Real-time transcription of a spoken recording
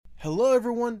Hello,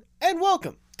 everyone, and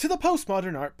welcome to the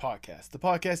Postmodern Art Podcast, the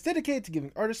podcast dedicated to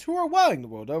giving artists who are wowing the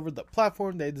world over the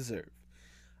platform they deserve.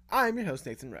 I'm your host,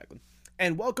 Nathan Ragland,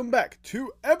 and welcome back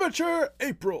to Amateur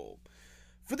April.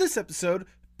 For this episode,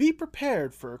 be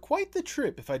prepared for quite the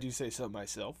trip, if I do say so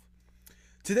myself.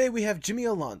 Today we have Jimmy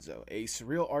Alonso, a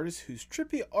surreal artist whose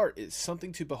trippy art is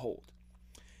something to behold.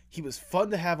 He was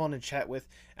fun to have on and chat with,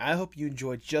 and I hope you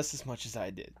enjoyed just as much as I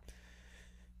did.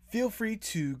 Feel free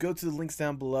to go to the links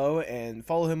down below and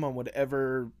follow him on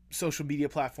whatever social media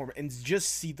platform and just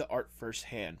see the art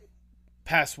firsthand,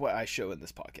 past what I show in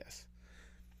this podcast.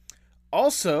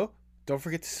 Also, don't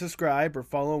forget to subscribe or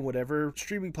follow on whatever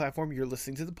streaming platform you're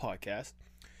listening to the podcast.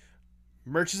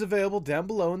 Merch is available down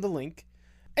below in the link.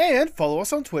 And follow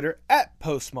us on Twitter at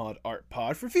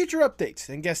PostmodArtPod for future updates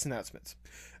and guest announcements.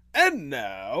 And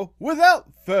now,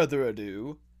 without further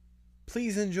ado,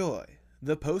 please enjoy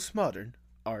the Postmodern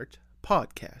Art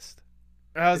Podcast.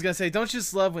 I was going to say, don't you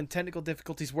just love when technical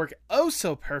difficulties work oh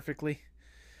so perfectly?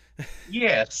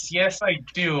 Yes, I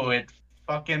do. It's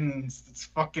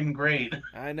fucking great.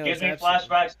 I know. Gives me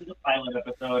flashbacks to the pilot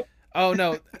episode. Oh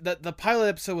no, the pilot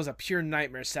episode was a pure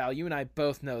nightmare, Sal. You and I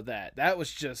both know that. That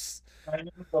was just... I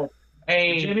know.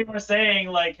 Hey, Jimmy was saying,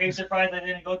 like, hey, surprised I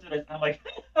didn't go through this. And I'm like,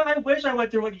 I wish I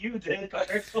went through what you did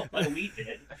compared to what we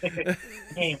did.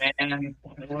 hey, man,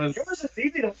 Yours is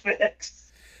easy to fix.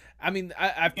 I mean,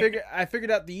 I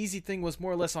figured out the easy thing was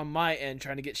more or less on my end,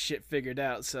 trying to get shit figured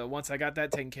out. So once I got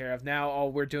that taken care of, now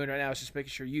all we're doing right now is just making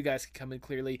sure you guys can come in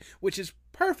clearly, which is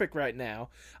perfect right now.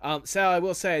 Sal, I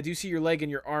will say, I do see your leg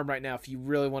and your arm right now if you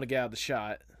really want to get out of the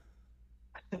shot.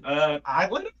 I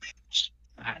would.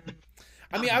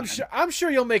 I mean, I'm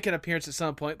sure you'll make an appearance at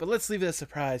some point, but let's leave it a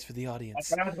surprise for the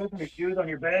audience. I found open your shoes on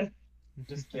your bed.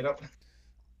 Just get up.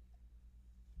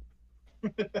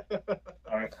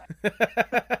 All right. Here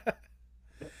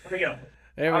we go.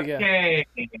 There we go. Okay.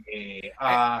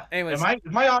 Anyways, Is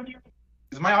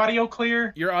my audio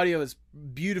clear? your audio is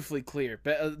beautifully clear,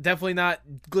 but definitely not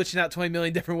glitching out 20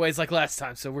 million different ways like last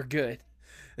time, so we're good.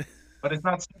 But it's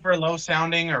not super low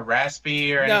sounding or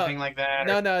raspy or anything like that.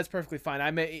 No, it's perfectly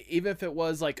fine. Even if it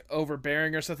was like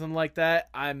overbearing or something like that,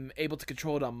 I'm able to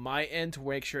control it on my end to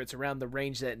make sure it's around the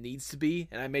range that it needs to be,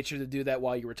 and I made sure to do that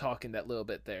while you were talking that little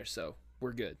bit there, so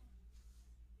we're good.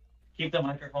 Keep the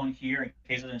microphone here in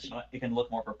case it's shot. It can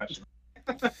look more professional.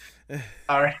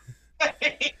 All right.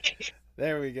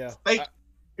 There we go. Thank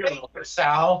you,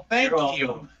 Sal. Thank You're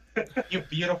you. You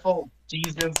beautiful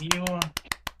Jesus, you.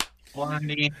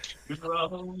 Blondie.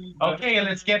 Okay,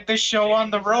 let's get this show on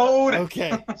the road.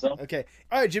 Okay. So, Okay.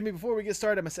 All right, Jimmy, before we get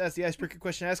started, I must ask the icebreaker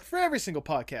question I ask for every single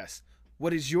podcast.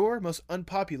 What is your most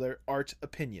unpopular art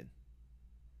opinion?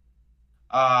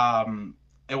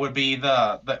 It would be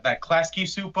that Klasky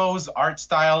Supo's art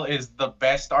style is the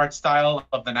best art style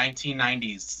of the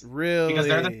 1990s. Really? Because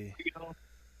they're the studio,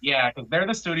 because they're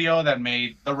the studio that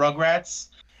made the Rugrats,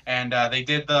 and they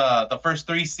did the first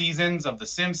 3 seasons of The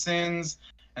Simpsons,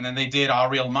 and then they did All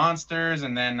Real Monsters,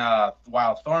 and then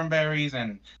Wild Thornberrys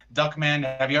and Duckman.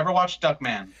 Have you ever watched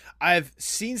Duckman? I've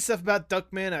seen stuff about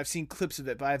Duckman. I've seen clips of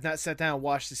it, but I've not sat down and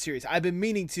watched the series. I've been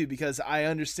meaning to because I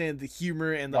understand the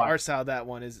humor and the art style of that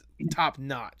one is top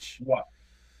notch.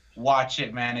 Watch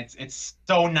it, man. It's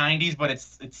so 90s, but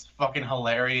it's fucking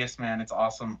hilarious, man. It's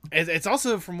awesome. It's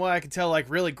also, from what I can tell, like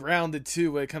really grounded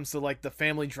too when it comes to like the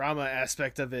family drama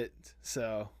aspect of it.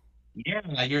 So yeah,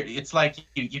 it's like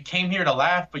you came here to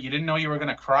laugh, but you didn't know you were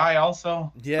gonna cry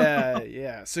also.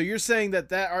 yeah. So you're saying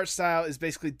that art style is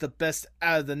basically the best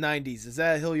out of the 90s. Is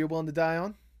that a hill you're willing to die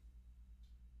on?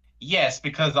 Yes,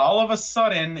 because all of a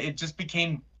sudden it just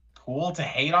became cool to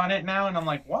hate on it now, and I'm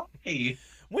like, why?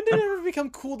 When did it ever become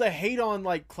cool to hate on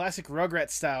like classic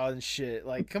Rugrats style and shit?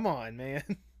 Like, come on, man.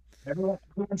 Everyone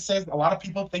says a lot of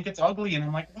people think it's ugly, and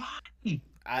I'm like, why?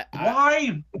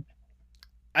 Why?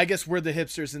 I guess we're the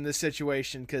hipsters in this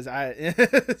situation because but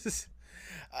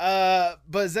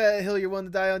is that a hill you're willing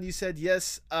to die on? You said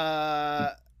yes.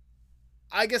 I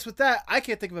guess with that, I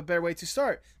can't think of a better way to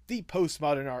start the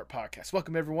Postmodern Art Podcast.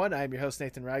 Welcome, everyone. I am your host,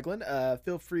 Nathan Ragland.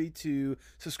 Feel free to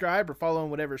subscribe or follow on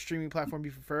whatever streaming platform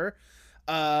you prefer.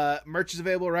 Merch is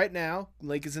available right now.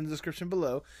 Link is in the description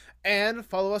below. And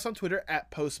follow us on Twitter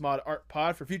at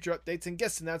PostmodArtPod for future updates and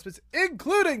guest announcements,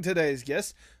 including today's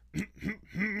guest.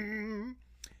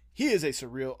 He is a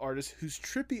surreal artist whose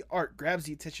trippy art grabs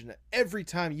the attention every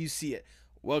time you see it.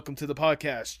 Welcome to the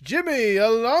podcast, Jimmy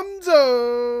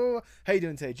Alonso. How you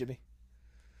doing today, Jimmy?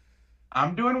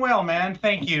 I'm doing well, man.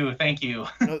 Thank you. Thank you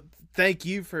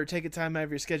for taking time out of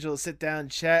your schedule to sit down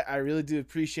and chat. I really do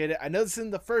appreciate it. I know this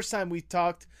isn't the first time we've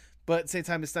talked, but at the same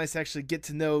time, it's nice to actually get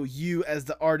to know you as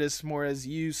the artist more as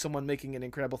you, someone making an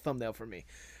incredible thumbnail for me.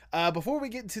 Before we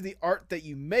get into the art that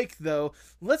you make, though,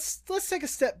 let's take a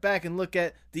step back and look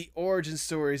at the origin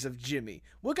stories of Jimmy.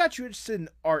 What got you interested in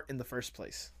art in the first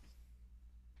place?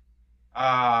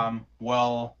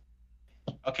 Well,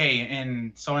 okay,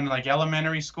 in like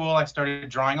elementary school, I started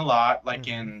drawing a lot. Like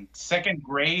in second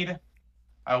grade,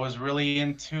 I was really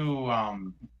into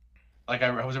like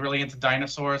I was really into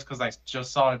dinosaurs because I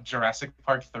just saw Jurassic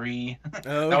Park 3.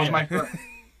 Oh, That was my first,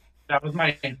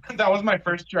 that was my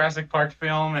first Jurassic Park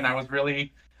film, and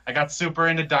I got super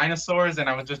into dinosaurs, and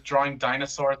I was just drawing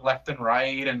dinosaurs left and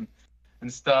right and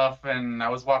stuff, and I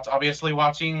was obviously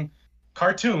watching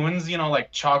cartoons,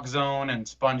 like Chalk Zone and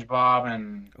SpongeBob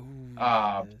and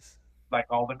yes. like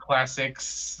all the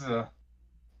classics,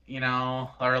 late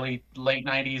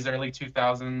 90s, early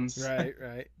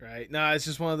 2000s. Right. No, it's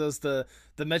just one of those, the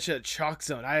mention of Chalk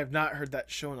Zone. I have not heard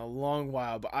that show in a long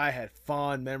while, but I had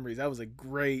fond memories. That was a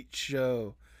great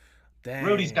show. Dang.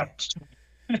 Rudy's got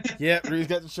yeah, Rudy's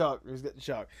got the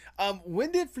chalk.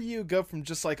 When did for you go from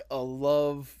just like a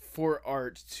love for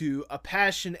art to a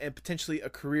passion and potentially a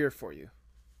career for you?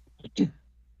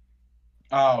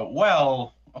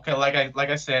 Well, okay, like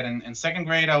I said, in second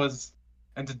grade I was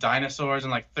into dinosaurs,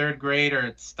 and like third grade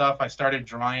or stuff I started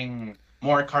drawing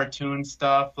more cartoon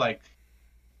stuff like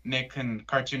Nick and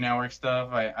Cartoon Network stuff.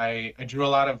 I drew a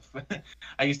lot of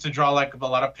I used to draw like a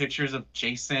lot of pictures of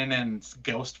Jason and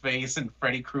Ghostface and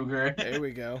Freddy Krueger. There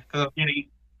we go. Because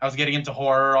I was getting into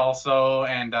horror also,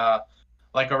 and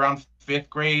like around fifth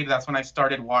grade, that's when I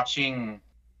started watching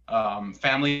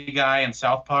Family Guy and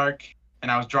South Park,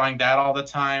 and I was drawing that all the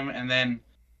time. And then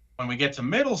when we get to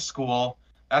middle school,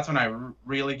 that's when I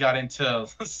really got into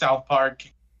South Park,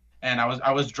 and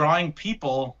I was drawing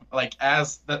people like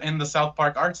in the South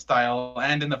Park art style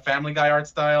and in the Family Guy art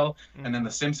style and in the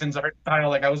Simpsons art style.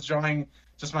 Like I was drawing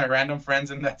just my random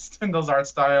friends in those art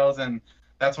styles, and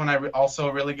that's when I also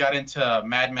really got into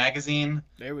Mad Magazine.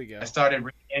 There we go. I started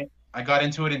reading it. I got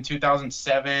into it in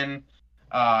 2007.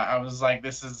 I was like,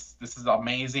 this is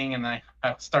amazing, and I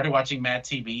started watching Mad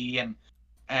TV,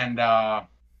 and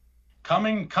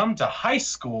come to high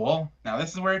school. Now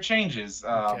this is where it changes.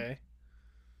 Okay.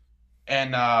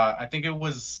 And I think it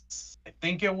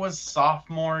was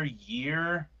sophomore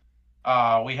year.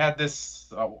 We had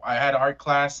this. I had art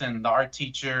class, and the art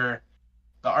teacher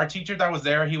that was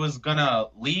there, he was gonna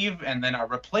leave, and then a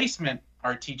replacement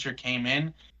art teacher came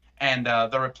in, and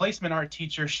the replacement art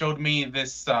teacher showed me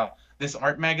this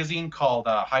art magazine called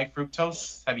High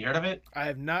Fructose. Have you heard of it? I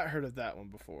have not heard of that one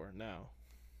before. No.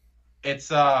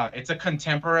 It's a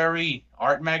contemporary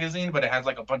art magazine, but it has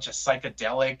like a bunch of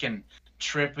psychedelic and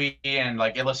trippy and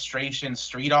like illustration,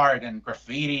 street art and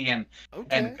graffiti and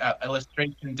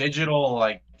illustration, digital,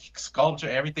 like sculpture,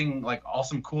 everything, like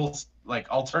awesome, cool, like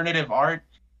alternative art.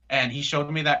 And he showed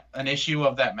me an issue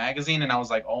of that magazine, and I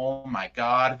was like, oh my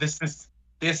God, this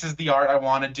is the art I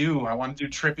want to do. I want to do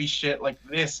trippy shit like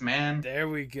this, man. There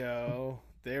we go.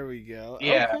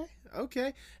 Yeah.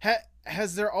 Okay.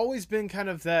 Has there always been kind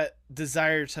of that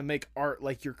desire to make art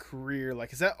like your career?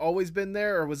 Like, has that always been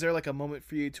there, or was there like a moment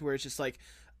for you to where it's just like,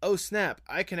 oh snap,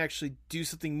 I can actually do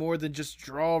something more than just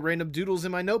draw random doodles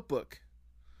in my notebook?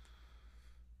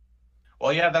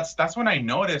 Well, yeah, that's when I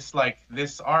noticed like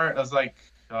this art as like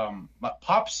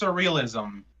pop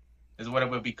surrealism is what it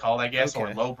would be called, I guess,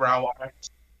 or lowbrow art.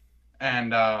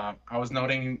 And I was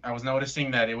noticing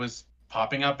that it was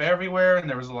popping up everywhere, and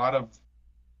there was a lot of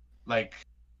like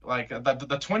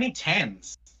the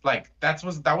 2010s, like that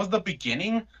was the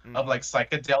beginning of like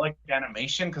psychedelic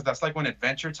animation, because that's like when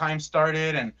Adventure Time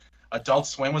started, and Adult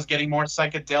Swim was getting more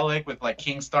psychedelic with like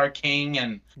King Star King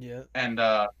and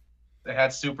they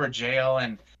had Super Jail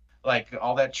and like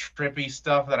all that trippy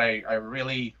stuff that I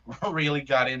really really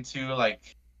got into,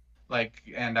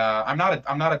 and I'm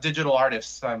not a digital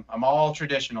artist. I'm all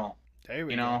traditional. There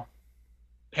we go.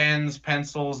 Pens,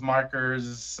 pencils,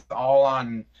 markers, all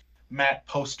on matte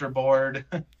poster board.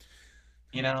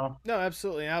 No,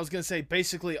 absolutely. I was gonna say,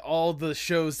 basically all the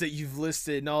shows that you've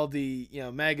listed and all the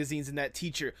magazines and that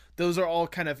teacher, those are all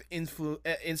kind of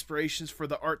inspirations for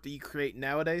the art that you create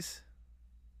nowadays.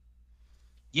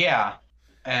 Yeah,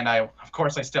 and I'm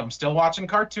still watching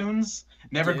cartoons.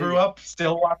 Never grew up,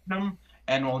 still watching them,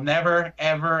 and will never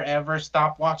ever ever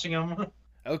stop watching them.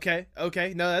 Okay,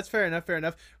 no, that's fair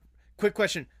enough. Quick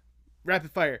question,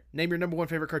 rapid fire. Name your number one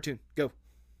favorite cartoon. Go,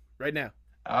 right now.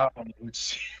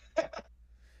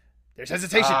 There's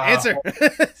hesitation. Answer.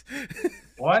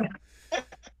 What?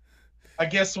 I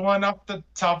guess one off the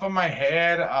top of my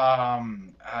head.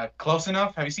 Close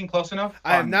Enough. Have you seen Close Enough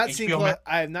I have on not HBO seen Max?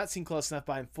 I have not seen Close Enough,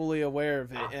 but I'm fully aware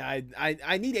of it, and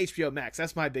I need HBO Max.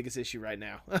 That's my biggest issue right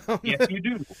now. Yes, you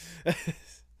do.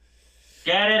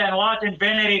 Get it and watch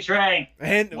Infinity Train.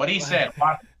 And What he said.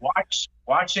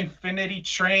 Watch Infinity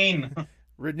Train.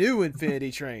 Renew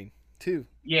Infinity Train too.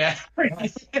 Yeah,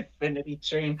 Infinity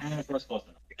Train. Of course, close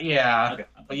enough. Yeah, Okay.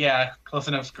 but yeah, Close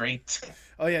Enough's great.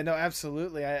 Oh yeah, no,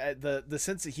 absolutely. The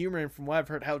sense of humor, and from what I've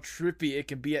heard, how trippy it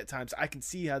can be at times, I can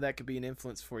see how that could be an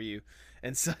influence for you,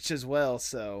 and such as well.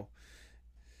 So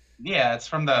Yeah, it's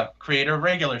from the creator of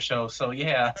Regular Show, so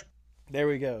yeah. there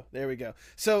we go. There we go.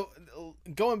 So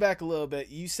going back a little bit,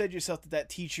 you said yourself that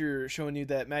teacher showing you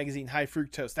that magazine High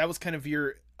Fructose, that was kind of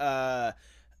your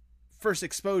first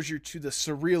exposure to the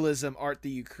surrealism art that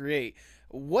you create.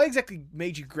 What exactly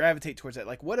made you gravitate towards that?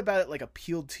 Like, what about it like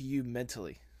appealed to you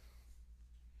mentally?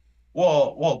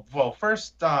 Well.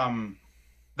 First,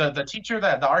 the teacher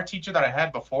the art teacher that I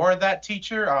had before that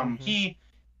teacher, Mhm. he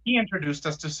introduced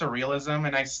us to surrealism,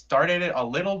 and I started it a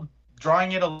little,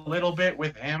 drawing it a little bit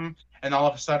with him, and all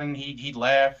of a sudden he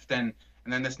left, and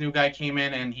then this new guy came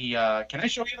in, and he can I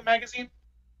show you the magazine?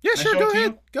 Yeah, Can I sure. show Go it to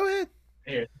ahead. you? Go ahead.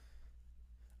 Here.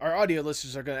 Our audio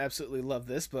listeners are going to absolutely love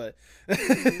this, but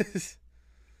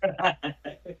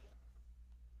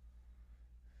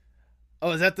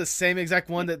oh, is that the same exact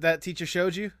one that teacher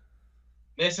showed you?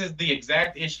 This is the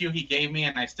exact issue he gave me,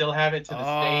 and I still have it to this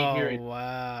day. Oh,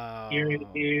 wow. Here it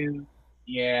is.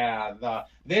 Yeah,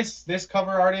 this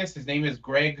cover artist, his name is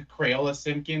Greg Crayola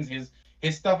Simpkins.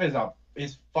 His stuff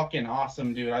is fucking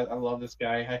awesome, dude. I love this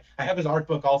guy. I have his art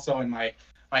book also in my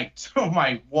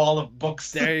wall of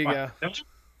books. There you go.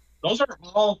 Those are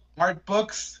all art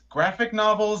books, graphic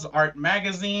novels, art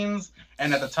magazines,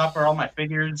 and at the top are all my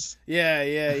figures.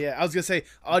 Yeah. I was gonna say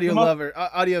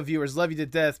audio viewers love you to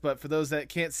death, but for those that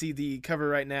can't see the cover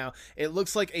right now, it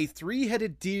looks like a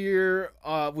three-headed deer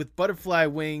with butterfly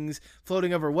wings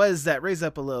floating over. What is that? Raise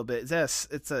up a little bit.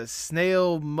 It's a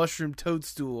snail mushroom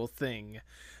toadstool thing.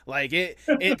 Like it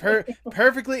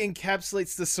perfectly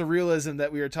encapsulates the surrealism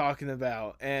that we were talking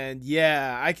about, and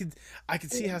yeah, I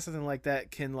could see how something like that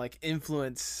can like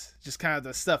influence just kind of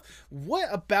the stuff. What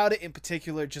about it in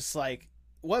particular? Just like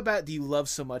what about it do you love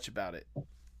so much about it?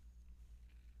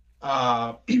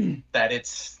 That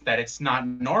it's not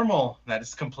normal. That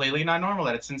it's completely not normal.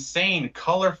 That it's insane,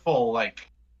 colorful,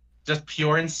 like just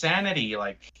pure insanity.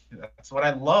 Like that's what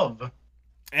I love.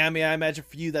 I mean, I imagine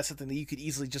for you that's something that you could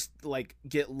easily just like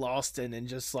get lost in and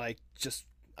just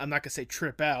I'm not gonna say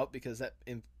trip out because that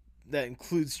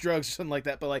includes drugs or something like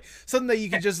that, but like something that you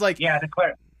could just like Yeah,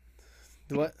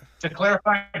 what? to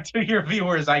clarify to your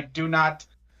viewers, I do not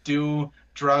do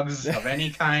drugs of any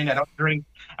kind. I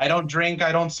don't drink.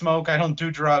 I don't smoke. I don't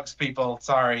do drugs, people.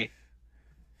 Sorry.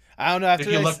 I don't know. If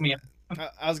you look me up.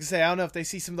 I was gonna say I don't know if they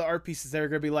see some of the art pieces, they're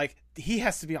gonna be like, he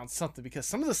has to be on something because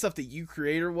some of the stuff that you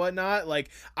create or whatnot, like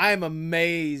I am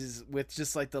amazed with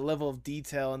just like the level of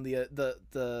detail and the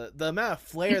amount of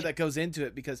flair that goes into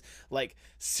it. Because like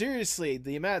seriously,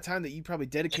 the amount of time that you probably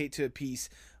dedicate to a piece,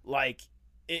 like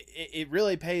it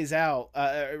really pays out.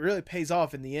 It really pays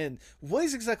off in the end. What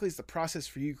exactly is the process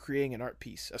for you creating an art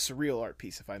piece, a surreal art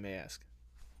piece, if I may ask?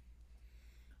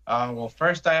 Well,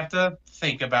 first I have to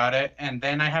think about it, and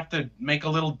then I have to make a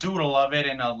little doodle of it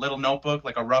in a little notebook,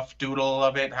 like a rough doodle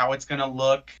of it, how it's gonna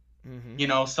look. Mm-hmm. You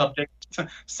know, subject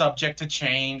to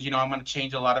change. You know, I'm gonna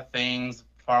change a lot of things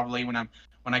probably when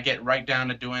I get right down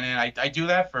to doing it. I do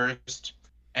that first,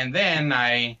 and then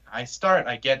I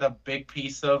get a big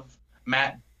piece of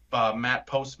matte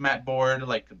board,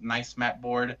 like nice matte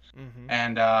board, Mm-hmm.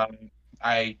 and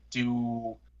I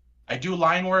do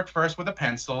line work first with a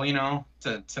pencil, you know,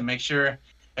 to make sure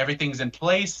everything's in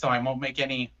place so I won't make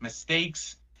any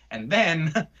mistakes. And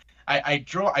then I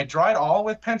draw it all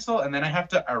with pencil, and then I have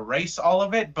to erase all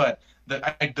of it. But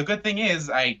the good thing is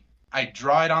I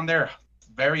draw it on there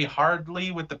very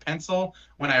hardly with the pencil.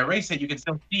 When I erase it, you can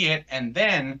still see it, and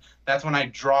then that's when I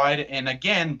draw it in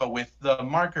again, but with the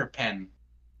marker pen.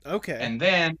 Okay. And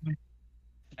then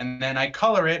I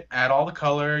color it, add all the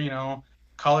color, you know.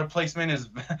 Color placement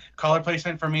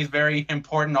for me is very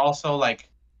important also. Like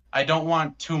I don't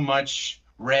want too much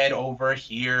red over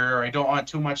here, or I don't want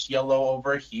too much yellow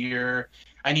over here.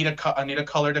 I need a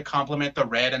color to complement the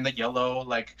red and the yellow.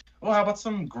 Like, oh, how about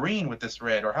some green with this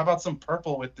red, or how about some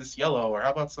purple with this yellow, or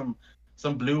how about some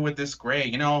blue with this gray?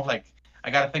 You know, like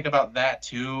I got to think about that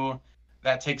too.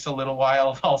 That takes a little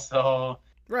while also.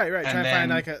 Right. And Trying to then-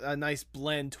 find like a nice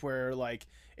blend where like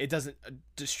it doesn't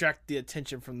distract the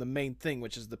attention from the main thing,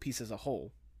 which is the piece as a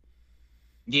whole.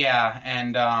 Yeah,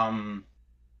 and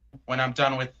when I'm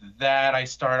done with that, I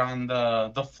start on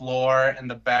the floor and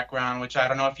the background, which I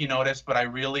don't know if you noticed, but I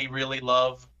really, really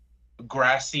love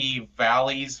grassy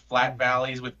valleys, flat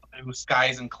valleys with blue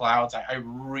skies and clouds. I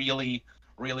really,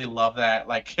 really love that.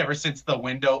 Like ever since the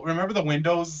window, remember the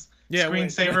Windows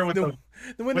screensaver with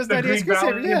the Windows with the 98 green screensaver?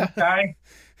 valley in Yeah. the sky?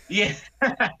 Yeah,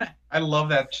 I love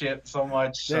that shit so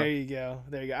much. So, There you go.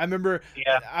 There you go. I remember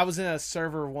yeah. I was in a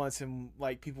server once and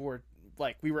like people were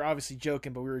like, we were obviously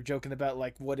joking, but we were joking about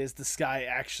like what is the sky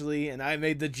actually, and I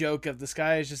made the joke of the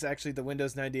sky is just actually the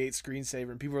Windows 98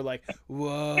 screensaver, and people were like,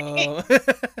 "Whoa!"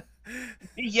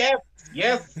 Yes,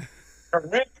 yes,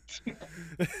 correct.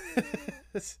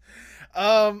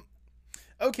 um,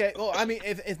 okay. Well, I mean,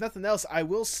 if nothing else, I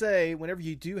will say whenever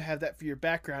you do have that for your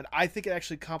background, I think it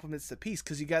actually complements the piece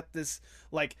because you got this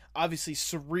like obviously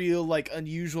surreal, like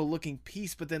unusual looking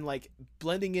piece, but then like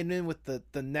blending it in with the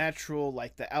natural,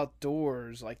 like the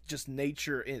outdoors, like just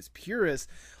nature in its purest,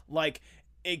 like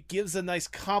it gives a nice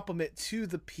complement to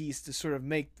the piece to sort of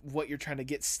make what you're trying to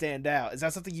get stand out. Is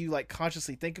that something you like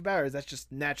consciously think about, or is that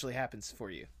just naturally happens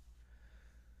for you?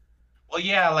 Well,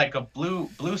 yeah, like a blue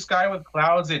sky with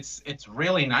clouds. It's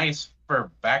really nice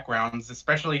for backgrounds,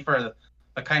 especially for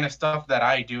the kind of stuff that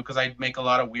I do, because I make a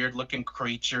lot of weird looking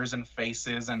creatures and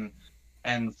faces and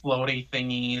floaty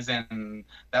thingies, and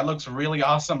that looks really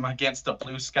awesome against a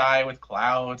blue sky with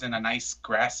clouds and a nice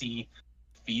grassy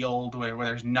field where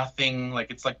there's nothing.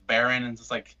 Like it's like barren, and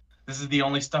it's like this is the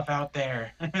only stuff out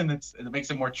there, and it makes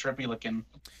it more trippy looking.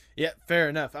 Yeah, fair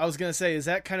enough. I was gonna say, is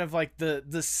that kind of like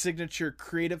the signature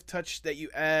creative touch that you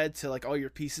add to like all your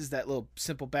pieces? That little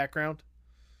simple background.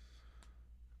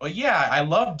 Well, yeah, I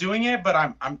love doing it, but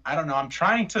I don't know. I'm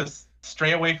trying to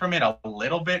stray away from it a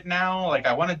little bit now. Like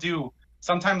I want to do.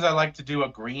 Sometimes I like to do a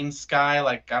green sky.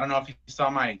 Like I don't know if you saw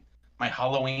my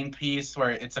Halloween piece where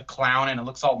it's a clown and it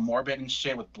looks all morbid and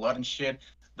shit with blood and shit.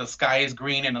 The sky is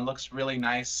green and it looks really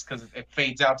nice because it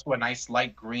fades out to a nice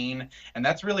light green, and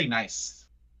that's really nice.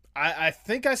 I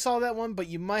think I saw that one, but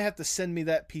you might have to send me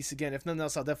that piece again. If nothing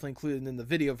else, I'll definitely include it in the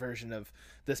video version of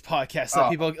this podcast so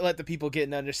people let the people get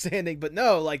an understanding. But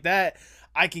no, like that,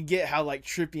 I can get how like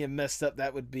trippy and messed up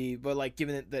that would be, but like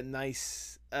giving it that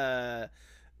nice, the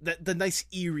nice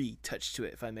eerie touch to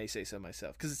it, if I may say so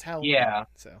myself, because it's Halloween. Yeah.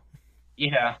 So.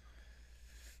 Yeah.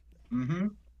 Mm-hmm.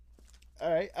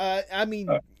 All right. I mean,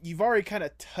 you've already kind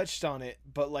of touched on it,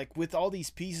 but like with all these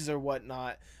pieces or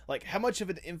whatnot, like how much of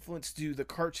an influence do the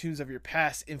cartoons of your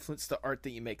past influence the art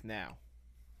that you make now?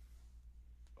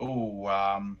 Oh,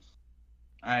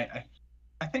 I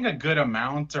think a good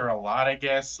amount or a lot, I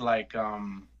guess. Like,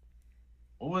 what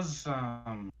was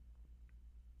I'm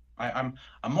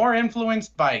more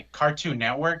influenced by Cartoon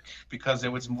Network because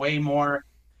it was way more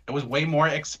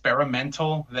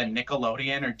experimental than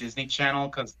Nickelodeon or Disney Channel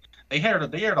because they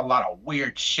aired a lot of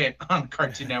weird shit on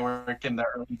Cartoon Network in the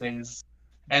early days,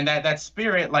 and that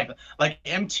spirit like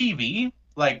MTV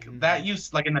like that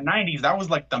used like in the 90s that was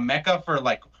like the mecca for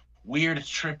like weird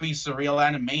trippy surreal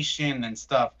animation and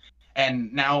stuff,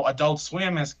 and now Adult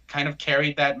Swim has kind of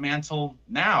carried that mantle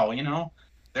now,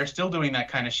 they're still doing that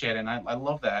kind of shit, and I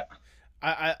love that.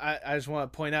 I just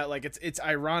want to point out like it's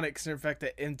ironic in fact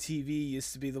that MTV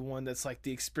used to be the one that's like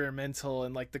the experimental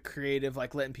and like the creative,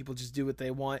 like letting people just do what they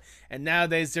want, and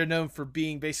nowadays they're known for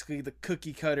being basically the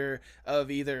cookie cutter of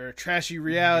either trashy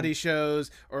reality shows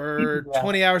or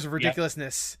 20 hours of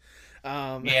ridiculousness.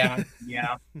 Yeah.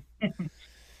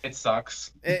 It sucks.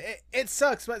 It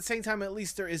sucks, but at the same time at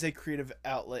least there is a creative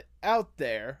outlet out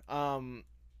there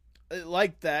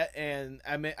like that, and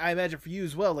I imagine for you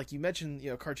as well, like you mentioned,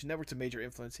 Cartoon Network's a major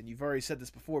influence, and you've already said this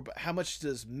before, but how much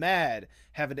does Mad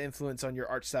have an influence on your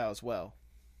art style as well?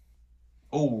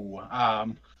 Oh,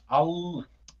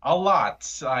 a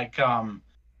lot. Like,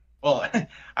 well,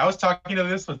 I was talking to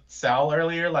this with Sal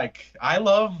earlier. Like, I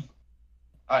love,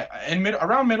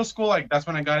 around middle school, like that's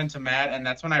when I got into Mad, and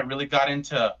that's when I really got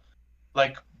into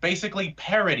like basically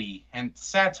parody and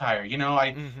satire.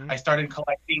 I started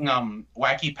collecting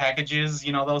wacky packages,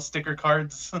 those sticker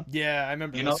cards. Yeah, I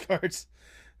remember those cards.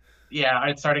 Yeah,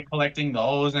 I started collecting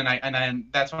those, and then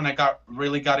that's when I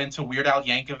really got into Weird Al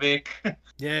Yankovic.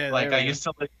 Yeah, like I used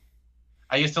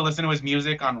to listen to his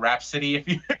music on Rhapsody.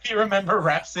 If you remember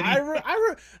Rhapsody.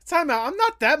 Time out. I'm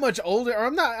not that much older,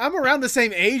 or I'm around the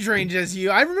same age range as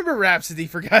you. I remember Rhapsody,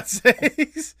 for God's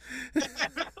sakes.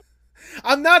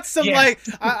 I'm not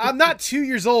I'm not 2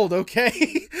 years old,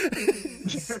 okay?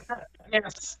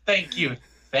 Yes, thank you.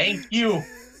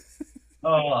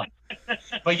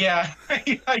 But yeah,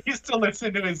 I used to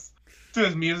listen to his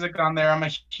music on there. I'm a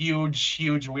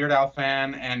huge Weird Al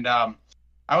fan, and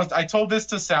I told this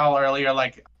to Sal earlier.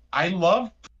 Like, I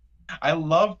love I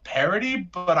love parody,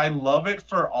 but I love it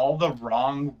for all the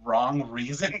wrong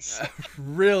reasons.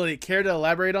 Really? Care to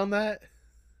elaborate on that?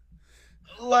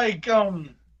 like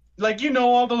like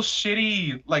all those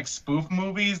shitty like spoof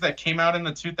movies that came out in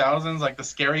the 2000s, like the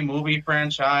Scary Movie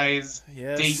franchise,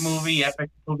 Yes. date movie, epic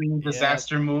movie,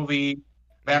 disaster movie,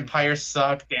 vampire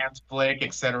suck, dance flick,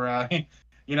 etc.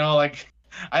 Like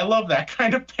I love that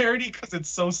kind of parody because it's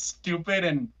so stupid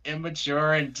and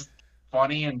immature and just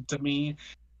funny, and to me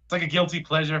it's like a guilty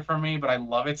pleasure for me, but I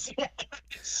love it so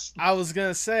much. I was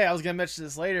gonna mention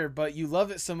this later, but you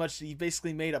love it so much that you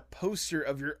basically made a poster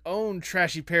of your own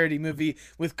trashy parody movie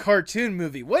with cartoon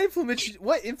movie. What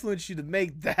influenced you to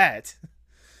make that?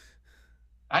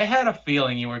 I had a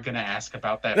feeling you were gonna ask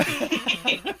about that.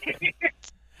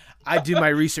 I do my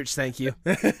research, thank you.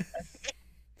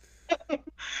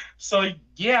 So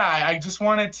yeah,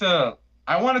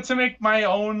 I wanted to make my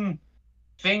own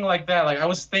thing like that. Like I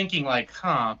was thinking like,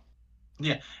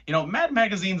 yeah, Mad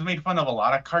Magazine's made fun of a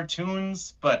lot of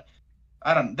cartoons, but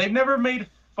they've never made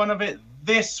fun of it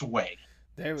this way.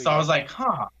 There we go. I was like,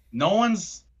 no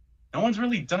one's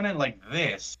really done it like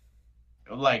this.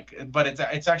 But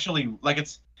it's actually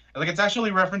it's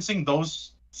actually referencing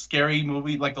those scary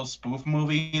movies, like those spoof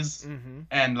movies,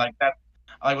 and like that.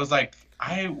 I was like,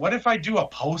 what if I do a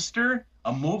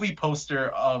movie poster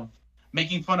of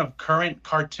making fun of current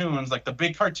cartoons, like the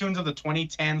big cartoons of the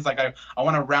 2010s. Like I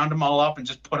want to round them all up and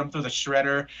just put them through the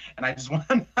shredder, and I just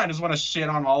want to shit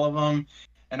on all of them.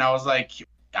 And I was like,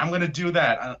 I'm gonna do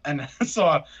that. And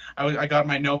so I got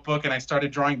my notebook and I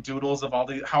started drawing doodles of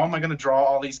how am I gonna draw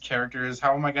all these characters?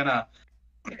 How am I gonna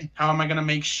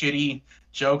make shitty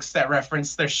jokes that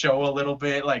reference their show a little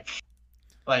bit? Like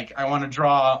I want to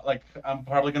draw, I'm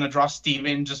probably gonna draw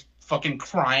Steven just fucking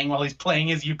crying while he's playing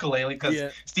his ukulele,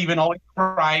 because Steven always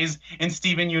cries in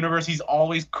Steven Universe. He's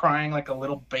always crying like a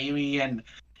little baby, and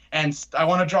I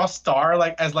want to draw Star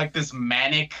as this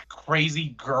manic,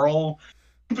 crazy girl,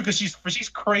 because she's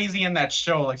crazy in that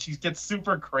show. Like she gets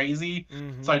super crazy.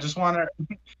 So I just want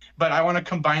to, but I want to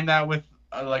combine that with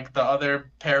the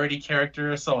other parody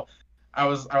characters. So I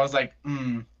was like,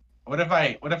 what if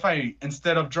I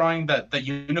instead of drawing the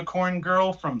unicorn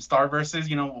girl from Star Versus,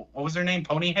 what was her name,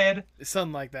 Ponyhead?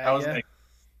 Something like that. I was like,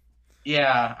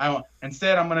 yeah.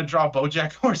 Instead I'm gonna draw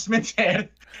BoJack Horseman's head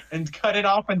and cut it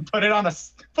off and put it on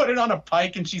a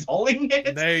pike, and she's holding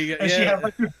it. There you go.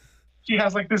 And she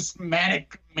has this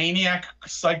maniac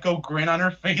psycho grin on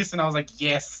her face, and I was like,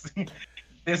 yes.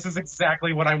 This is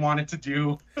exactly what I wanted to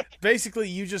do. Basically,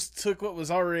 you just took what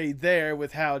was already there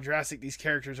with how drastic these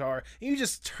characters are, and you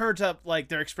just turned up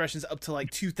their expressions up to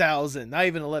 2000, not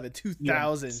even 11,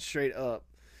 2000 straight up.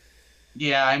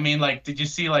 Yeah, I mean, did you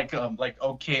see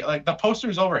okay, the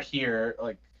poster's over here,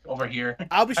 over here.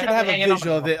 I'll be sure to have a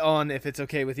visual of it on, if it's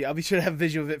okay with you. I'll be sure to have a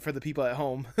visual of it for the people at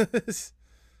home.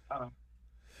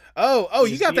 Oh,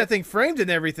 you got that thing framed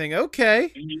and everything.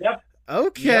 Okay. Yep.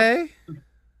 Okay. Yep.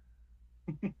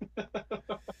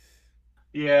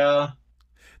 Yeah.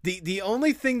 The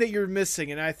only thing that you're missing,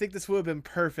 and I think this would have been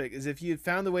perfect, is if you had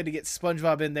found a way to get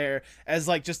SpongeBob in there as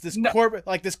just this corporate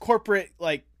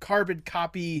carbon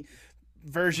copy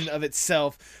version of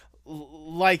itself.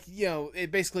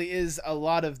 It basically is a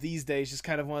lot of these days, just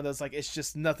kind of one of those it's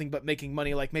just nothing but making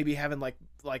money, maybe having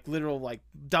literal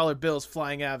dollar bills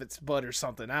flying out of its butt or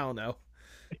something. I don't know.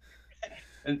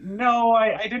 No,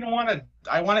 I didn't want to.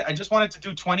 I just wanted to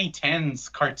do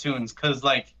 2010s cartoons, because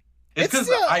it's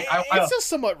still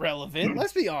somewhat relevant.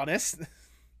 Let's be honest.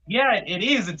 Yeah, it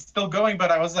is. It's still going, but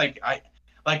I was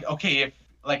okay,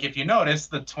 if you notice,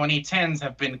 the 2010s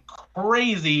have been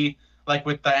crazy,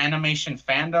 with the animation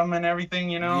fandom and everything,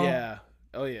 Yeah.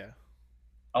 Oh yeah.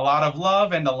 A lot of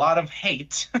love and a lot of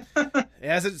hate. It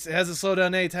hasn't slowed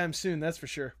down anytime soon, that's for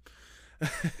sure.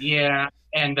 Yeah,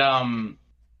 and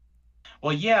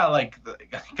well, yeah,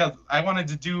 because I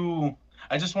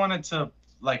just wanted to,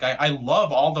 I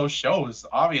love all those shows,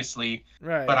 obviously,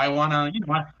 right? But I want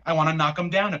to knock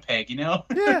them down a peg, Yeah,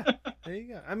 there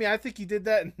you go. I mean, I think you did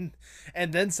that,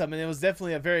 and then some, and it was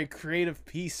definitely a very creative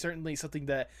piece. Certainly something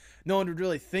that no one would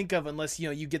really think of unless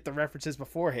you get the references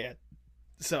beforehand.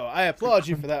 So I applaud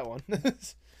you for that one.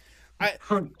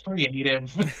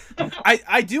 Creative.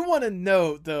 I do want to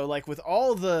note though, with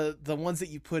all the ones that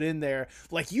you put in there,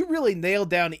 you really nailed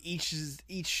down each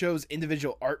show's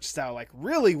individual art style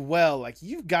really well.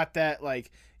 You've got that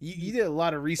you did a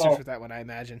lot of research with that one, I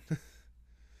imagine.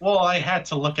 Well, I had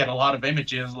to look at a lot of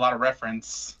images, a lot of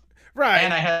reference, right?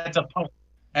 And I had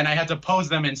to pose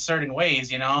them in certain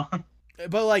ways,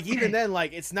 But like even then,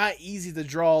 like it's not easy to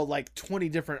draw like 20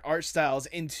 different art styles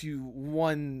into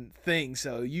one thing.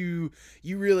 So you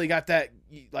really got that,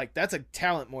 like that's a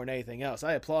talent more than anything else.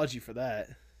 I applaud you for that.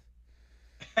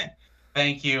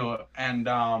 Thank you. And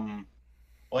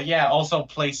well, yeah, also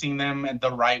placing them in the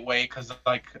right way, because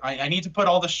like I need to put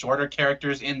all the shorter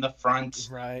characters in the front,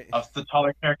 Right. of the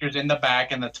taller characters in the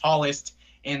back, and the tallest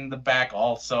in the back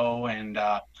also. And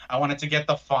I wanted to get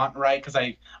the font right because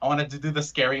I wanted to do the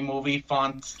Scary Movie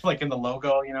font like in the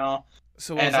logo, you know.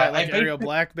 So what was And that, like I Arial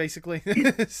Black, basically?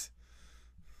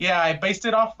 Yeah, I based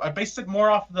it more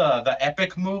off the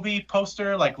Epic Movie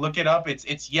poster. Like, look it up.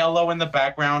 It's yellow in the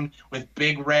background with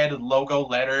big red logo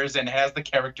letters, and it has the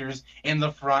characters in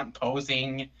the front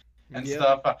posing and Yep.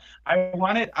 stuff. I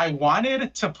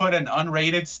wanted to put an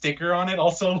unrated sticker on it,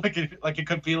 also, like it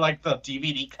could be like the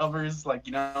DVD covers, like,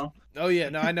 you know. Oh yeah,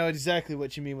 no, I know exactly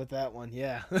what you mean with that one.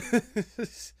 Yeah.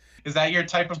 Is that your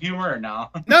type of humor or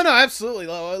no? No, absolutely.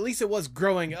 Well, at least it was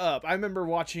growing up. I remember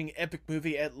watching Epic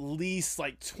Movie at least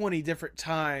like 20 different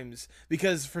times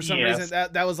because for some Yes. reason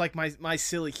that was like my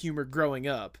silly humor growing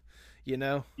up, you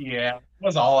know? Yeah, it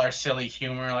was all our silly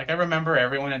humor. Like, I remember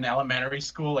everyone in elementary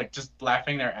school like just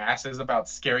laughing their asses about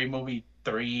Scary Movie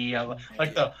 3,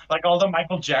 like all the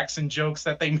Michael Jackson jokes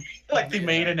that they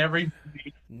made in every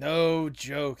movie. No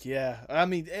joke, yeah. I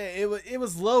mean, it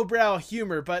was lowbrow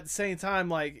humor, but at the same time,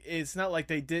 like it's not like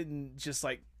they didn't just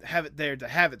like have it there to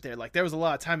have it there. Like there was a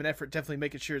lot of time and effort, definitely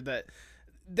making sure that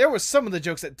there were some of the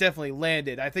jokes that definitely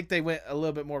landed. I think they went a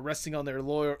little bit more resting on their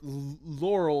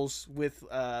laurels with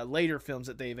later films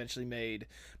that they eventually made.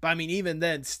 But I mean, even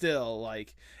then, still,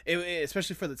 like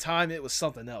especially for the time, it was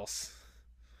something else.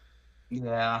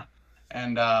 Yeah,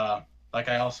 and like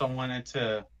I also wanted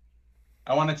to.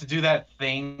 I wanted to do that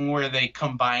thing where they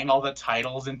combine all the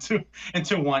titles into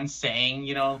one saying,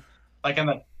 you know, like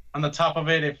on the top of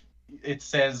it, if it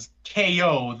says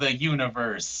KO the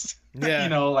universe, Yeah. you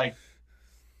know, like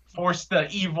force the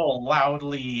evil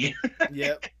loudly.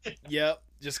 Yep.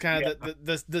 Just kind of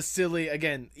the silly,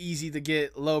 again, easy to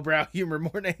get lowbrow humor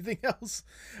more than anything else.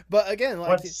 But again,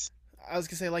 like I was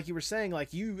gonna say, like you were saying,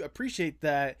 like you appreciate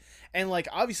that, and like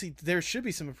obviously there should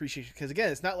be some appreciation because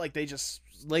again, it's not like they just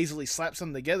lazily slapped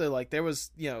something together. Like there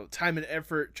was, you know, time and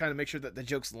effort trying to make sure that the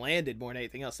jokes landed more than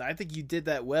anything else. I think you did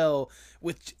that well.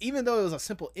 With even though it was a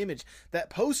simple image, that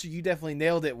poster you definitely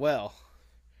nailed it well.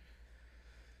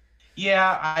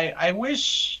 Yeah, I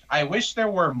wish there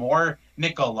were more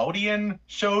Nickelodeon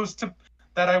shows that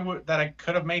I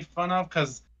could have made fun of,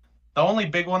 because the only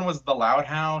big one was the Loud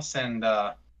House and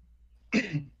I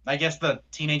guess the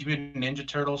Teenage Mutant Ninja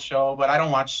Turtles show, but I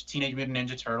don't watch Teenage Mutant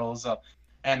Ninja Turtles.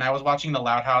 And I was watching the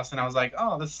Loud House, and I was like,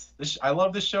 oh, this I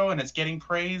love this show, and it's getting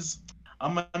praise.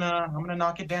 I'm gonna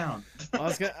knock it down. I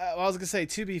was gonna say,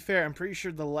 to be fair, I'm pretty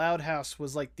sure the Loud House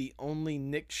was like the only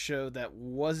Nick show that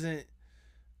wasn't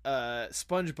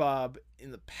SpongeBob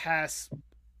in the past.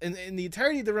 In the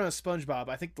entirety of the run of SpongeBob,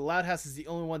 I think the Loud House is the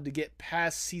only one to get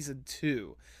past season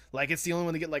 2. Like it's the only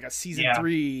one to get like a season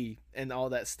 3 and all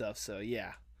that stuff. So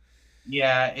yeah.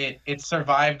 Yeah, it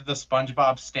survived the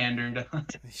SpongeBob standard.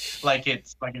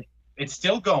 It's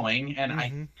still going, and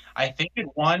Mm-hmm. I think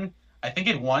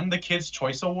it won the Kids'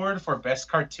 Choice Award for Best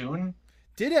Cartoon.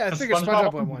 Did it? I figured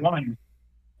SpongeBob won.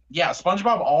 Yeah,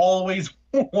 SpongeBob always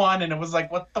won, and it was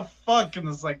like, what the fuck? And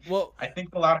it's like, well, I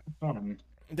think the Loud House won.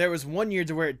 There was one year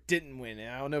to where it didn't win. And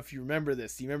I don't know if you remember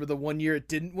this. Do you remember the one year it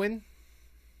didn't win?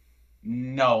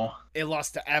 No. It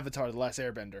lost to Avatar: The Last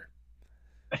Airbender.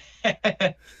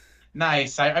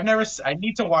 Nice. I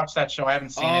need to watch that show. I haven't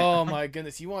seen it. Oh my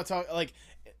goodness! You want to talk like,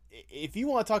 if you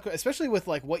want to talk, especially with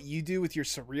like what you do with your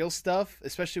surreal stuff,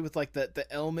 especially with like the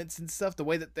elements and stuff, the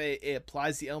way that it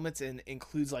applies the elements and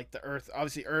includes like the earth,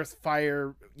 obviously earth,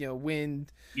 fire, you know,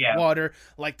 wind, water,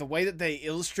 like the way that they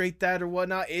illustrate that or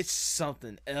whatnot, it's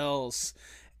something else.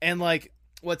 And like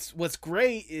what's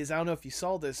great is, I don't know if you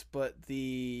saw this, but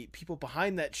the people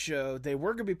behind that show, they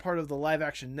were gonna be part of the live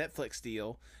action Netflix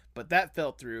deal, but that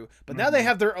fell through. But now they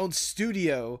have their own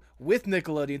studio with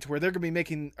Nickelodeon to where they're going to be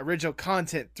making original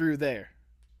content through there.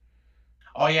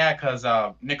 Oh, yeah, because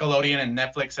Nickelodeon and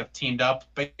Netflix have teamed up,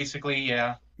 basically,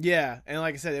 yeah. Yeah, and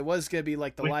like I said, it was going to be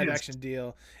like the live-action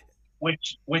deal.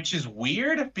 Which is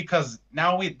weird, because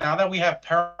now that we have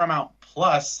Paramount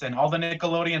Plus and all the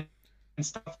Nickelodeon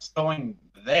stuff's going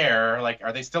there, like,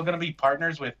 are they still going to be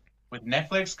partners with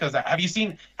Netflix? Because have you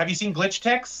seen Glitch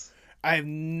Text? I have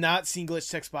not seen Glitch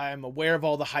Text, but I'm aware of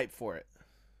all the hype for it.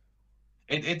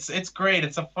 It's great.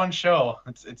 It's a fun show.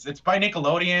 It's by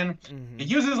Nickelodeon. Mm-hmm. It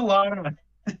uses a lot of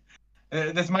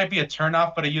this might be a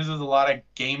turnoff, but it uses a lot of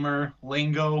gamer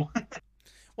lingo.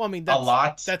 Well, I mean, a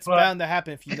lot. that's but bound to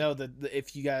happen if you know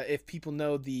if people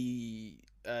know the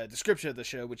description of the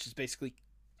show, which is basically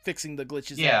fixing the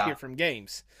glitches that yeah, appear from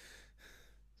games.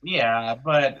 yeah,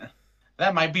 but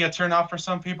that might be a turnoff for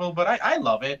some people. But I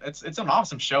love it. It's an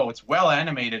awesome show. It's well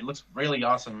animated. It looks really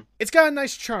awesome. It's got a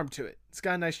nice charm to it.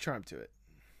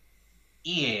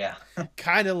 Yeah.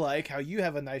 Kind of like how you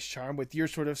have a nice charm with your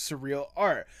sort of surreal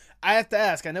art. I have to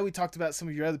ask, I know we talked about some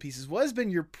of your other pieces. What has been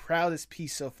your proudest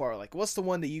piece so far? Like, what's the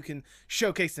one that you can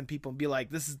showcase to people and be like,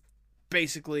 this is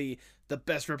basically the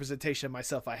best representation of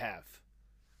myself I have?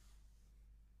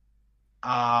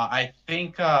 I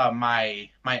think my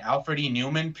Alfred E.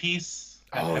 Newman piece.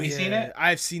 Have you seen it?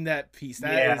 I've seen that piece.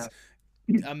 That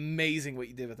is amazing what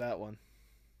you did with that one.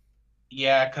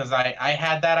 Yeah, because I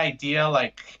had that idea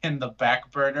like in the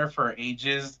back burner for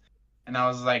ages, and I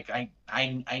was like,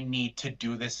 I need to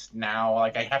do this now.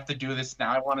 Like I have to do this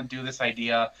now. I want to do this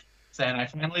idea. So, and I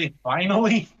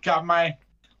finally got my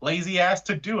lazy ass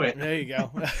to do it. There you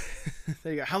go.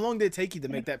 There you go. How long did it take you to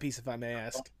make that piece, if I may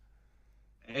ask?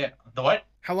 Yeah, the what?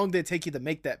 How long did it take you to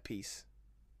make that piece?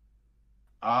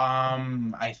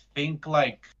 I think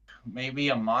like maybe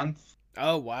a month.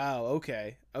 Oh wow.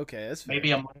 Okay. That's fair.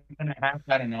 Maybe a month and a half.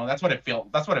 I don't know. That's what it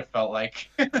felt like.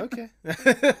 Okay.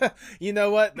 You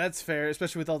know what? That's fair,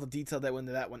 especially with all the detail that went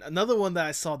into that one. Another one that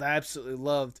I saw that I absolutely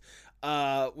loved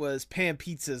was Pan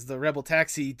Pizzas, the Rebel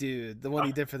Taxi dude, the one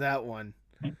he did for that one.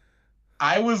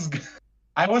 I was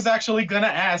actually gonna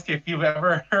ask if you've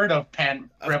ever heard of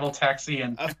Rebel Taxi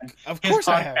and of his course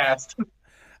podcast.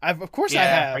 Of course I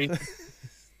have.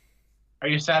 Are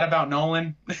you sad about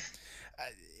Nolan?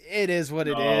 It is what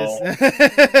it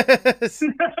is.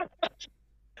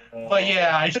 But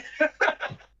yeah,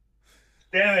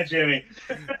 damn it, Jimmy.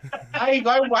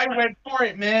 I went for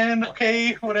it, man.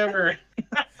 Okay, whatever.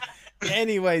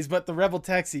 Anyways, but the Rebel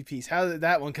Taxi piece, how did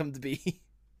that one come to be?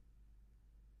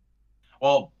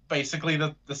 Well, basically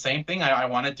the same thing. I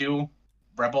want to do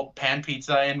Rebel Pan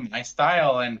Pizza in my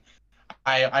style, and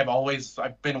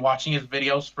I've been watching his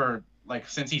videos for like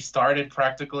since he started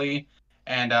practically,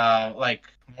 and like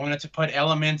wanted to put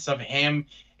elements of him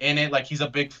in it. Like he's a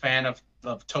big fan of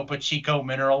Topo Chico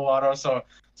mineral water, so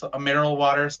a mineral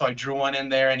water. So I drew one in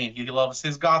there, and he loves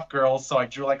his goth girls. So I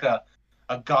drew like a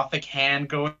gothic hand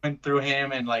going through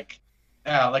him, and like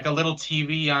a little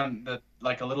TV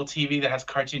a little TV that has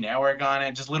Cartoon Network on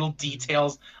it. Just little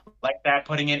details like that,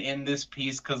 putting it in this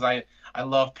piece because I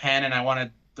love Pan and I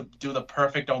wanted to do the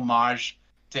perfect homage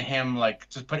to him, like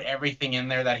just put everything in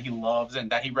there that he loves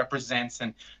and that he represents,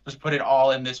 and just put it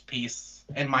all in this piece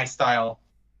in my style.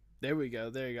 There we go.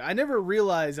 I never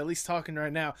realized, at least talking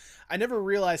right now, I never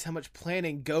realized how much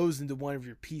planning goes into one of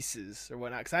your pieces or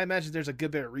whatnot. Because I imagine there's a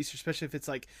good bit of research, especially if it's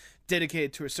like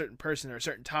dedicated to a certain person or a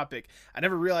certain topic. I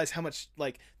never realized how much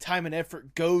like time and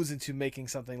effort goes into making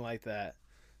something like that.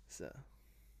 So.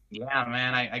 Yeah,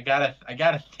 man, I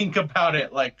gotta think about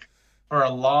it like for a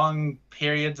long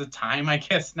periods of time, I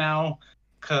guess now,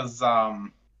 because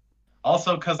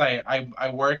also because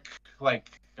I work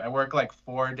like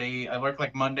 4 days. I work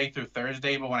like Monday through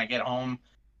Thursday, but when I get home,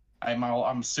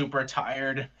 I'm super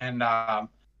tired, and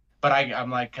but I'm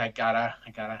like I gotta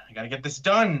get this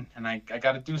done, and I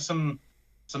gotta do some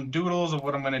doodles of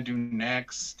what I'm gonna do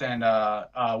next. And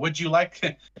would you like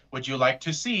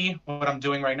to see what I'm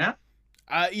doing right now?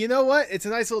 You know what? It's a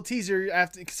nice little teaser.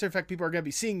 After, consider the fact people are going to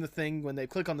be seeing the thing when they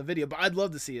click on the video, but I'd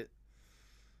love to see it.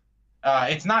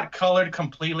 It's not colored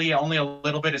completely. Only a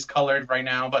little bit is colored right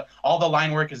now, but all the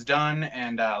line work is done.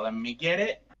 And let me get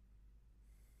it.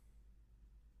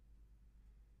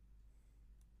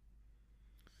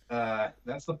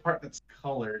 That's the part that's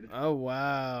colored. Oh,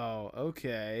 wow.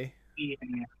 Okay. Yeah.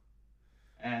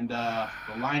 And the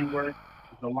line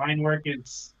work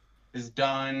is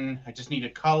done. I just need to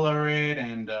color it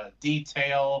and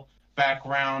detail,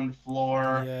 background,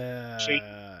 floor, shape,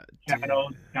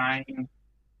 shadows, shine,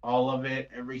 all of it,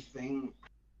 everything.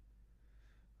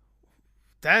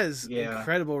 That is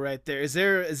incredible right there. Is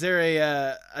there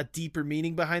a deeper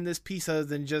meaning behind this piece other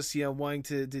than just wanting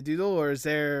to doodle, or is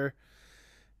there?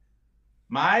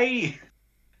 My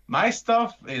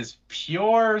stuff is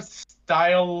pure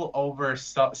style over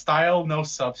style, no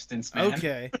substance, man.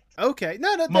 Okay.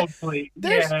 No. Mostly.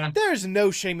 There's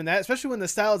no shame in that, especially when the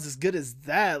style is as good as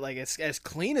that. Like as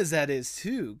clean as that is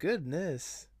too.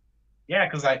 Goodness. Yeah,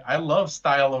 because I love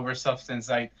style over substance.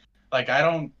 I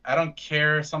don't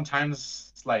care sometimes.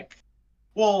 Like,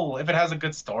 well, if it has a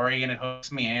good story and it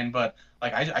hooks me in, but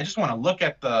like I just want to look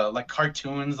at the like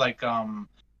cartoons that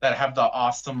have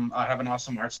have an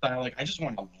awesome art style. Like I just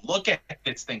want to look at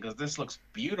this thing because this looks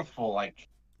beautiful. Like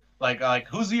Like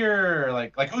who's your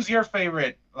who's your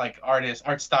favorite like art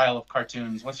style of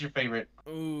cartoons? What's your favorite?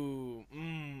 Ooh,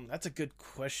 that's a good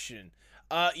question.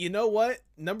 You know what?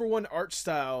 Number one art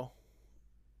style,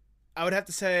 I would have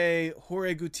to say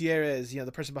Jorge Gutierrez. You know,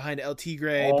 the person behind El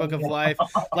Tigre, Oh Book of yeah. Life,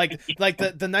 like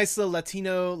the nice little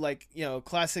Latino, like, you know,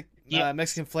 classic Yeah.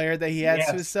 Mexican flair that he adds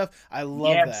to his Yes. stuff. I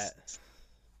love Yes. that.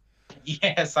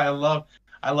 Yes, I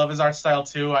love his art style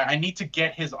too. I need to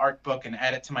get his art book and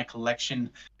add it to my collection.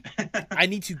 I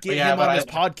need to But get yeah, him but on this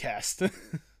I podcast.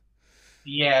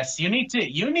 yes, you need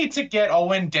to get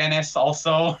Owen Dennis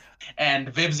also and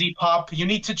Vivzy Pop. You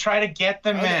need to try to get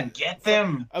them, Okay. man. Get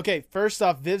them. Okay, first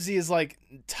off, Vivzy is like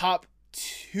top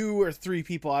 2 or 3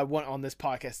 people I want on this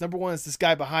podcast. Number one is this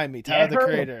guy behind me, Tyler Yeah, the her.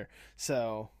 Creator.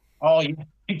 So Oh, you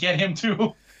get him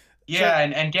too. Yeah,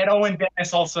 and get Owen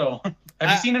Dennis also. Have you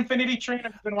I- seen Infinity Train?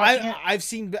 Have you been watching it?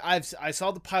 I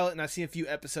saw the pilot and I've seen a few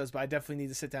episodes, but I definitely need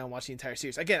to sit down and watch the entire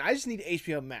series. Again, I just need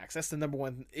HBO Max. That's the number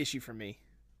one issue for me.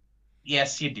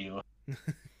 Yes, you do.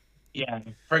 Yeah,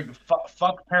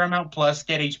 fuck Paramount Plus,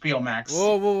 get HBO Max.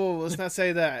 Whoa! Let's not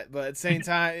say that. But at the same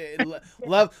time,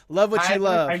 love what you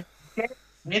love.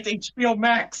 It's HBO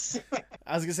Max.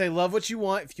 I was gonna say love what you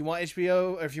want. If you want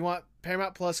HBO or if you want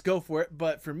Paramount Plus, go for it.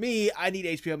 But for me, I need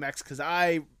HBO Max because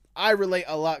I relate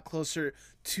a lot closer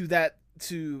to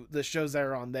the shows that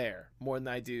are on there more than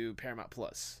I do Paramount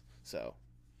Plus. So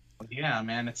Yeah,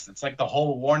 man, it's like the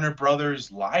whole Warner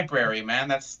Brothers library, man.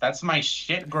 That's my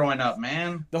shit growing up,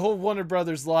 man. the whole Warner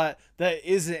Brothers lot that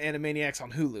isn't Animaniacs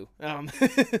on Hulu.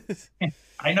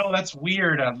 I know that's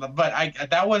weird, but I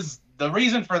that was the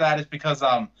reason for that is because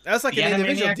That's like the an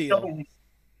individual Animaniacs deal. show,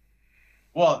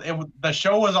 well, the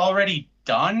show was already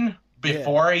done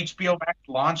before HBO Max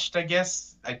launched, I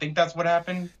guess. I think that's what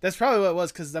happened. That's probably what it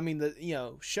was because I mean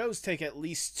shows take at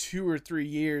least 2 or 3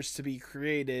 years to be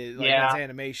created, like Yeah. as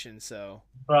animation. So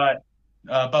But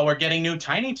we're getting new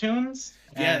Tiny Toons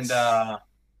Yes.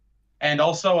 and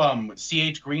also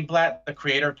CH Greenblatt, the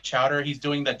creator of Chowder, he's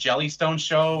doing the Jellystone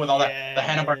show with all that the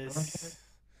Hanna-Barbera.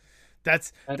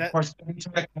 That's And that. of course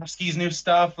Tartakovsky's new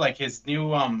stuff, like his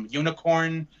new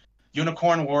Unicorn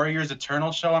Warriors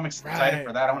Eternal show. I'm excited Right,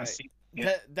 for that. I want right. to see.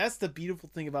 That's the beautiful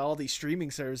thing about all these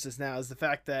streaming services now is the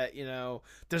fact that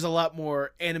there's a lot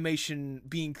more animation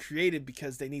being created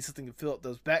because they need something to fill up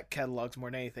those back catalogs more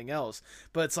than anything else.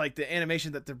 But it's like the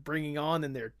animation that they're bringing on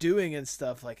and they're doing and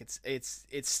stuff, like it's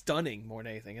stunning more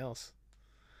than anything else.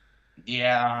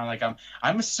 Yeah, like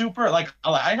I'm super like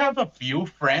I have a few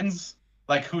friends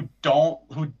like who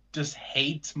just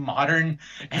hate modern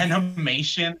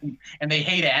animation and they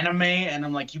hate anime, and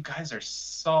I'm like, you guys are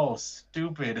so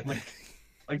stupid.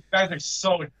 Like you guys are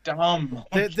so dumb.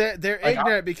 They're Like,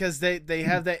 ignorant because they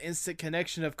have that instant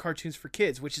connection of cartoons for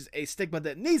kids, which is a stigma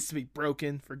that needs to be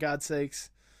broken, for God's sakes.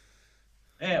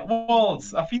 Yeah, well,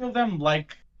 it's a few of them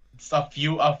like it's a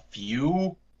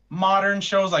few modern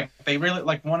shows. Like they really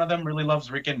like one of them really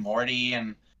loves Rick and Morty,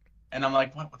 and I'm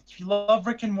like, what? If you love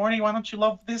Rick and Morty, why don't you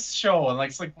love this show? And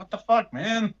like it's like, what the fuck,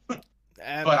 man? But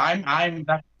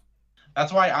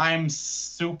that's why I'm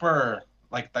super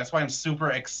that's why I'm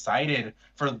super excited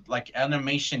for like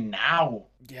animation now.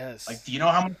 yes. Like, do you know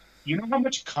how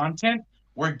much content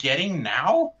we're getting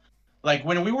now? Like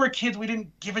when we were kids, we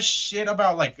didn't give a shit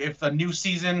about like if the new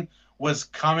season was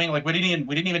coming. Like we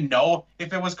didn't even know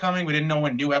if it was coming. We didn't know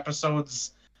when new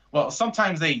episodes. Well,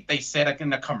 sometimes they said like in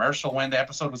the commercial when the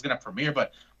episode was gonna premiere,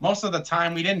 but most of the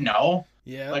time we didn't know.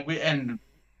 Yeah. Like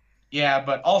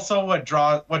but also what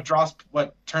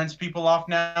turns people off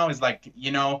now is like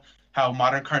how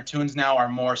modern cartoons now are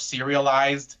more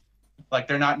serialized. Like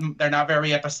they're not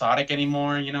very episodic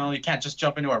anymore. You can't just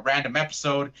jump into a random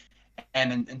episode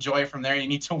and enjoy it from there. You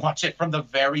need to watch it from the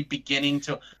very beginning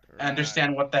to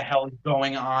understand what the hell is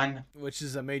going on. Which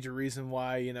is a major reason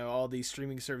why all these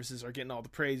streaming services are getting all the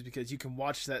praise, because you can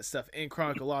watch that stuff in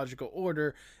chronological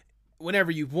order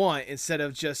whenever you want instead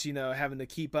of just having to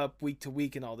keep up week to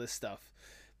week and all this stuff.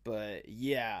 But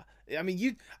yeah, I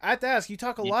mean, I have to ask, you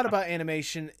talk a lot about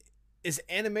animation. Is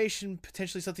animation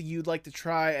potentially something you'd like to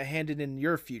try a hand in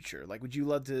your future? Like, would you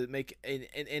love to make an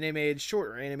animated short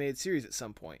or animated series at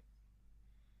some point?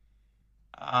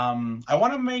 I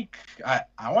want to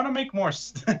make more.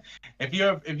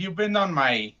 If you've been on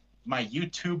my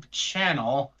YouTube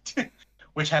channel,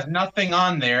 which has nothing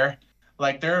on there,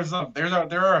 like there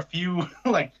are a few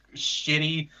like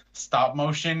shitty stop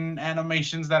motion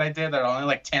animations that I did that are only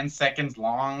like 10 seconds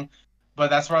long,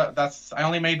 but I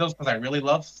only made those because I really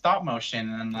love stop motion,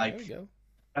 and like There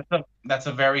we go. that's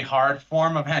a very hard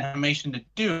form of animation to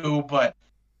do, but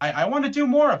I want to do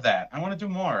more of that. I want to do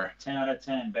more. 10 out of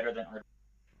 10, better than art.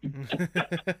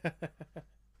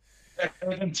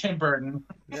 Better than Tim Burton.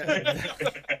 Yeah.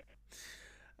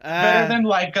 Better than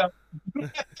like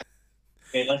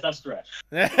Okay, let's not stretch.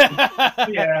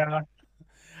 yeah.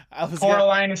 I was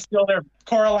Coraline's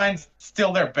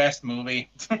still their best movie.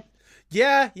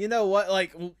 Yeah, you know what?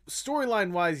 Like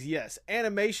storyline wise, yes.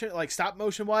 Animation, like stop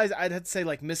motion wise, I'd have to say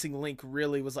like Missing Link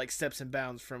really was like steps and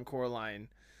bounds from Coraline.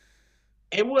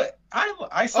 It was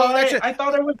I saw it. Actually, I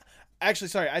thought it was actually,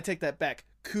 sorry, I take that back.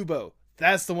 Kubo,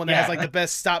 that's the one that Yeah, has like the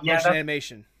best stop yeah, motion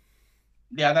animation.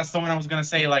 yeah, that's the one I was gonna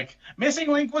say. Like Missing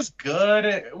Link was good.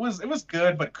 It was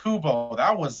good, but Kubo,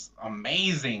 that was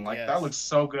amazing. Like Yes. that looks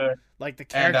so good. Like the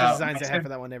character And, designs they my have for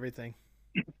that one, and everything.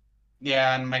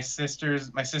 Yeah, and my sisters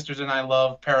and I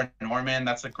love Paranorman.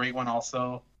 That's a great one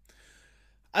also.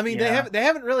 I mean, Yeah. they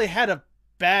haven't really had a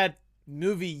bad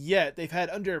movie yet. They've had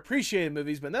underappreciated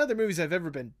movies, but none of their movies have ever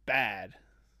been bad.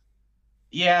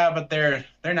 Yeah, but they're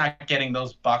not getting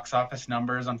those box office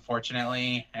numbers,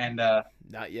 unfortunately. And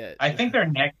Not yet. I think their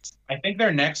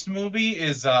next movie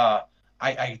is I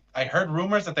heard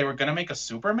rumors that they were gonna make a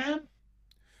Superman.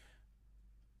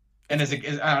 And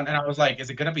and I was like, is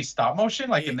it gonna be stop motion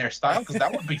like in their style? Because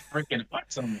that would be freaking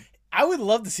awesome. I would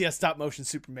love to see a stop motion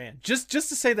Superman. Just to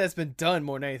say that's been done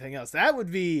more than anything else. That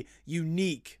would be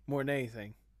unique more than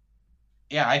anything.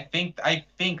 Yeah, I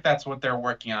think that's what they're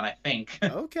working on. I think.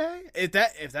 Okay, if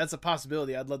that's a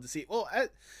possibility, I'd love to see. Well, I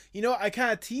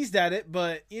kind of teased at it,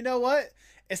 but you know what?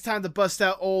 It's time to bust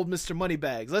out old Mr.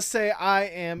 Moneybags. Let's say I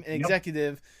am an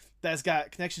executive that's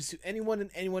got connections to anyone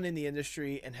in the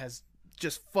industry and has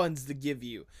just funds to give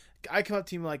you. I come up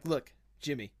to you and I'm like, look,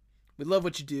 Jimmy, we love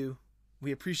what you do.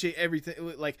 We appreciate everything.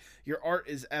 Like, your art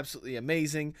is absolutely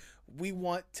amazing. We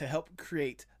want to help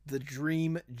create the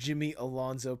Dream Jimmy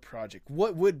Alonso project.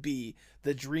 What would be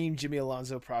the Dream Jimmy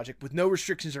Alonso project with no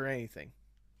restrictions or anything?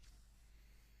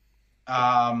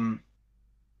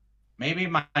 Maybe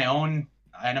my own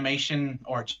animation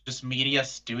or just media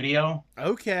studio.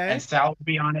 Okay. And Sal would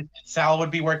be on it. Sal would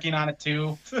be working on it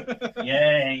too.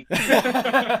 Yay.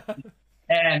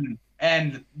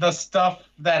 And the stuff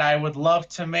that I would love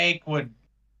to make would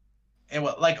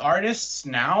like artists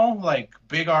now, like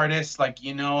big artists, like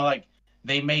like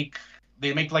they make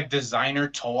like designer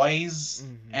toys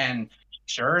and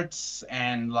shirts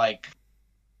and like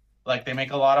they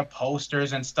make a lot of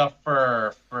posters and stuff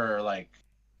for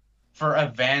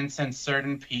events and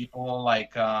certain people do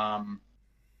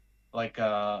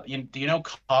you know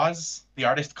Cause, the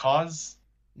artist Cause?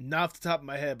 Not off the top of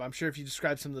my head, but I'm sure if you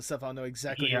describe some of the stuff, I'll know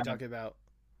exactly what you're talking about.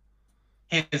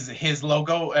 His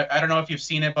logo, I don't know if you've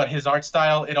seen it, but his art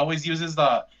style, it always uses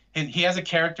he has a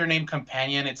character named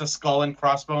Companion. It's a skull and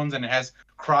crossbones, and it has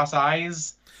cross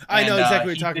eyes. I know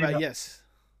exactly what you're talking about. Yes.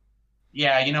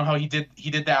 Yeah, you know how he did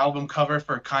the album cover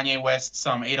for Kanye West's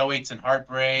 808s and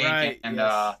Heartbreak, right? And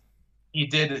yes.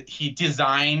 he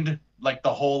designed like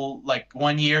the whole, like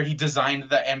 1 year he designed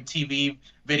the MTV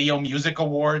Video Music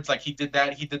Awards. Like he did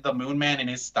the Moon Man in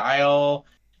his style.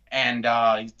 And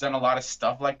he's done a lot of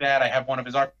stuff like that. I have one of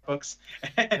his art books.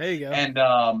 There you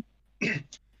go.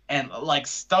 And like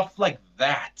stuff like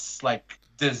that, like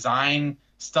design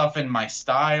stuff in my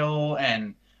style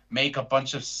and make a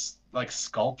bunch of like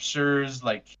sculptures,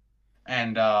 like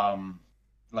and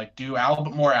like do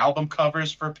more album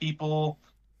covers for people.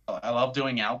 I love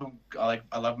doing I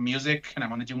love music, and I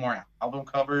want to do more album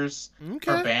covers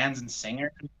for bands and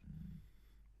singers.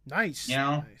 Nice.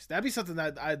 Nice. That'd be something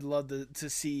that I'd love to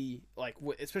see, like,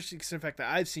 especially considering the fact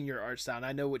that I've seen your art style and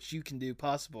I know what you can do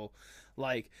possible.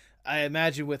 Like, I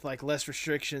imagine with like less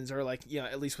restrictions or like,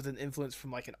 at least with an influence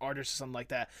from like an artist or something like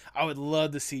that, I would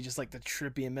love to see just like the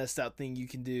trippy and messed out thing you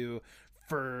can do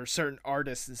for certain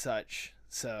artists and such.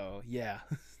 So yeah.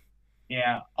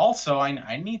 Yeah. Also,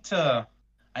 I need to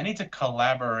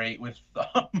collaborate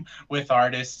with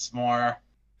artists more.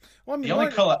 Well, I mean,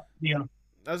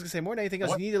 I was gonna say, more than anything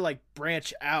else, you need to like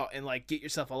branch out and like get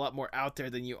yourself a lot more out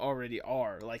there than you already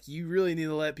are. Like, you really need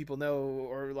to let people know,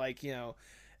 or like,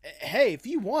 hey, if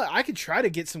you want, I could try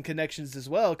to get some connections as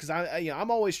well, because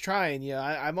I'm always trying.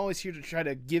 I'm always here to try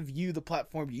to give you the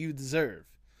platform you deserve.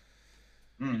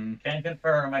 Can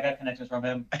confirm, I got connections from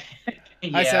him.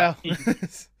 Hi, Sal.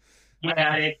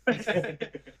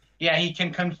 Yeah, he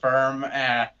can confirm.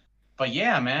 But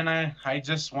yeah, man, I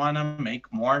just want to make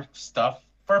more stuff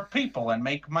for people and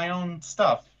make my own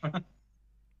stuff.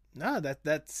 No,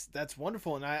 that's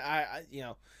wonderful, and I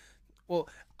well,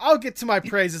 I'll get to my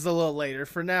praises a little later.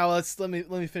 For now, let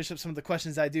me finish up some of the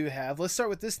questions I do have. Let's start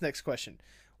with this next question.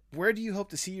 Where do you hope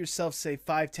to see yourself, say,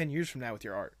 5-10 years from now with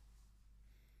your art?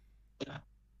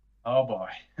 Oh boy,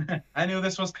 I knew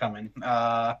this was coming.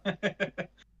 I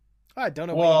don't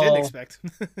know what you didn't expect.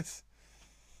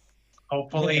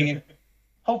 hopefully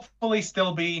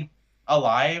still be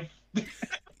alive.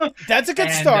 That's a good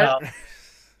And, start.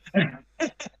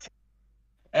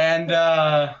 And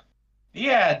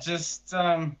yeah, just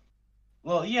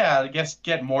well, yeah, I guess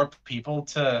get more people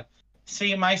to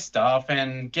see my stuff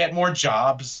and get more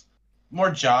jobs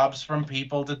from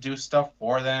people to do stuff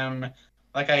for them.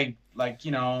 I get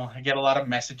a lot of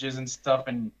messages and stuff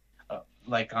and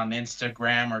like on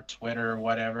Instagram or Twitter or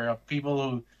whatever of people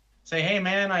who say, "Hey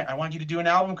man, I want you to do an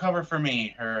album cover for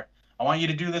me," or "I want you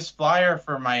to do this flyer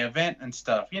for my event and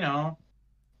stuff."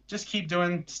 Just keep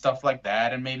doing stuff like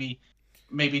that, and maybe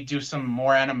do some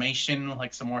more animation,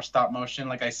 like some more stop motion,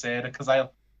 like I said, because I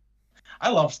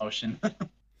love motion.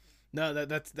 No,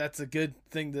 that's a good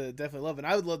thing to definitely love, and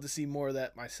I would love to see more of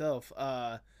that myself.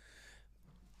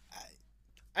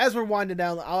 As we're winding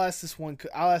down, I'll ask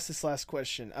this last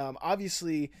question.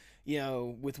 Obviously,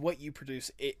 with what you produce,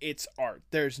 it's art.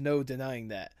 There's no denying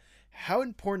that. How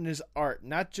important is art,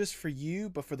 not just for you,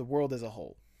 but for the world as a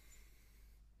whole?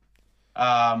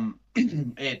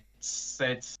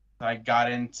 It's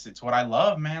what I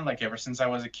love, man. Like ever since I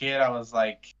was a kid, I was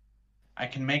like, I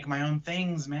can make my own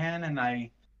things, man. And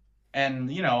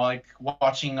like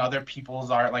watching other people's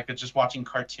art, like just watching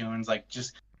cartoons, like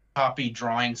just copy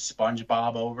drawing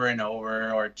SpongeBob over and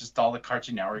over, or just all the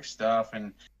Cartoon Network stuff,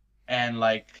 and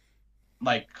like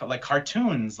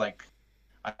cartoons. Like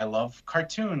I love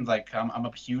cartoons. Like I'm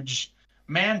a huge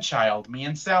man child. Me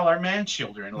and Sal are man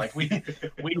children. Like we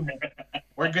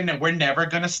we're never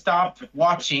gonna stop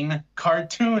watching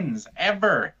cartoons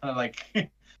ever. Like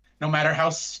no matter how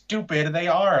stupid they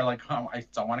are, like I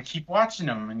still want to keep watching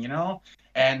them,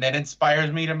 and it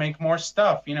inspires me to make more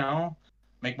stuff.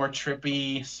 Make more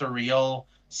trippy, surreal,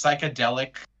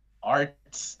 psychedelic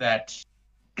arts that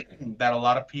a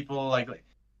lot of people like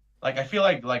I feel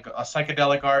like a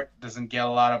psychedelic art doesn't get a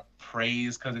lot of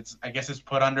praise because I guess it's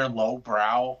put under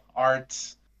lowbrow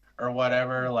art or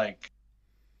whatever, like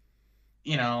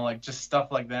like just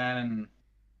stuff like that. And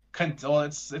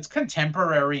it's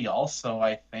contemporary also,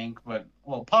 I think, but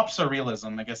well, pop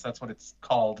surrealism, I guess that's what it's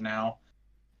called now.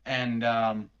 And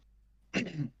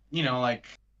like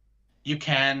you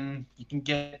can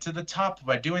get to the top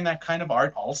by doing that kind of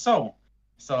art also.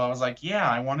 So I was like, yeah,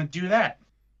 I want to do that.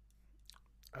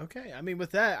 Okay, I mean,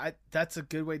 with that, that's a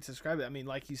good way to describe it. I mean,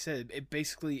 like you said,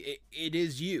 it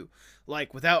is you.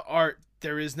 Like without art,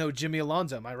 there is no Jimmy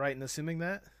Alonso. Am I right in assuming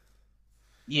that?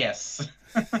 Yes.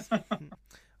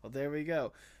 Well, there we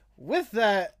go. With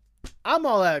that, I'm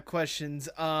all out of questions.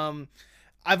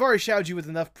 I've already showered you with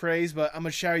enough praise, but I'm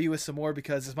gonna shower you with some more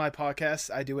because it's my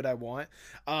podcast. I do what I want.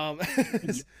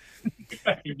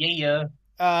 Yeah.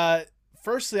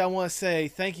 Firstly, I want to say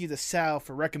thank you to Sal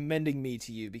for recommending me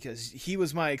to you because he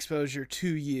was my exposure to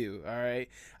you. All right.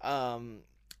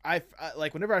 I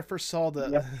like whenever I first saw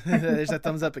the there's that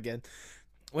thumbs up again.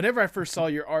 Whenever I first saw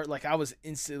your art, like I was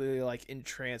instantly like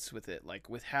entranced with it, like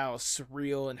with how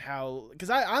surreal and how, because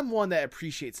I'm one that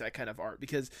appreciates that kind of art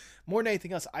because more than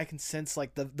anything else, I can sense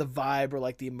like the vibe or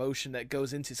like the emotion that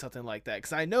goes into something like that.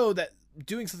 Because I know that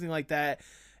doing something like that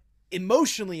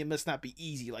emotionally, it must not be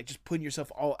easy, like just putting yourself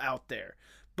all out there.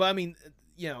 But I mean,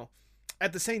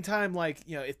 at the same time, like,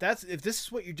 if this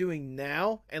is what you're doing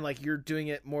now and like you're doing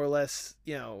it more or less,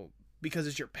 because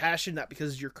it's your passion, not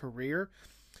because it's your career,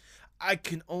 I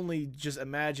can only just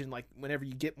imagine, like, whenever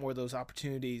you get more of those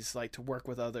opportunities, like, to work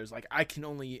with others, like, I can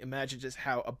only imagine just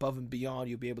how above and beyond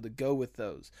you'll be able to go with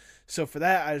those. So for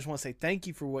that, I just want to say thank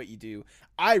you for what you do.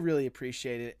 I really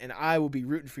appreciate it, and I will be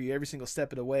rooting for you every single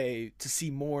step of the way to see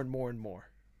more and more and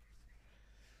more.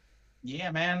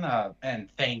 Yeah, man. And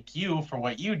thank you for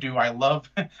what you do. I've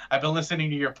been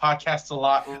listening to your podcast a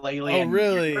lot lately. Oh,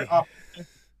 really?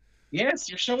 Yes,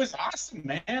 your show is awesome,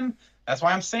 man. That's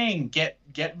why I'm saying get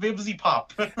Vibsy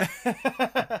Pop.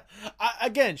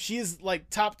 Again, she is like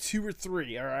top 2 or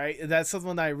 3. All right, that's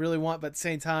something that I really want, but at the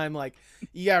same time, like,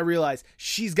 you gotta realize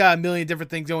she's got a million different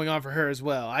things going on for her as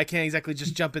well. I can't exactly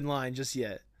just jump in line just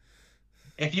yet.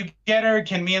 If you get her,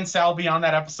 can me and Sal be on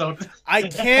that episode? I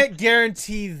can't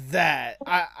guarantee that.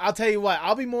 I'll tell you what,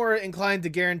 I'll be more inclined to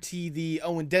guarantee the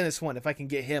Owen Dennis one if I can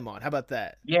get him on. How about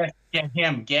that? Yeah, get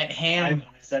him. Get him. I'm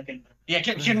second. Yeah,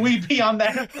 can we be on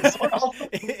that episode also?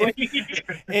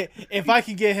 If I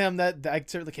can get him, that I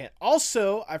certainly can.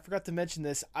 Also, I forgot to mention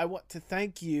this. I want to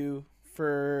thank you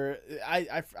for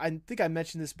I think I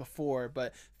mentioned this before,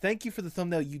 but thank you for the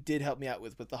thumbnail you did help me out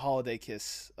with the Holiday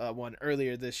Kiss one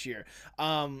earlier this year.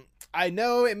 I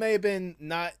know it may have been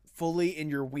not fully in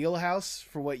your wheelhouse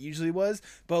for what usually was,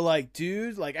 but like,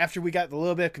 dude, like after we got the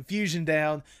little bit of confusion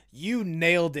down, you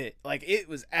nailed it. Like it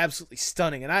was absolutely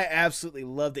stunning, and I absolutely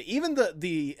loved it. Even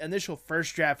the initial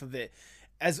first draft of it,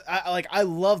 I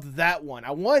loved that one.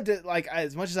 I wanted to, like,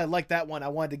 as much as I liked that one, I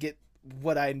wanted to get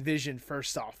what I envisioned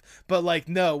first off. But like,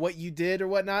 no, what you did or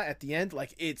whatnot at the end,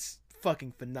 like, it's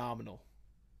fucking phenomenal.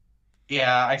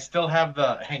 Yeah, I still have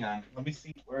the. Hang on, let me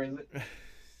see. Where is it? Let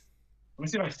me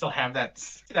see if I still have that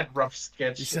rough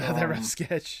sketch. You still have that rough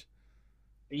sketch?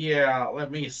 Yeah,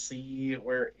 let me see.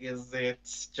 Where is it?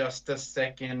 Just a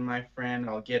second, my friend.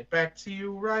 I'll get back to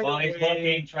you right While away. he's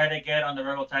looking, try to get on the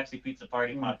Rebel Taxi Pizza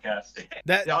Party podcast.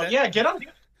 Yeah, get on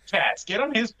his podcast. Get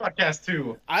on his podcast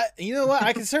too. You know what?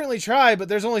 I can certainly try, but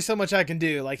there's only so much I can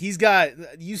do. Like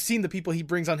you've seen the people he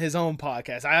brings on his own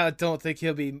podcast. I don't think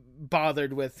he'll be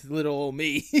bothered with little old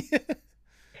me.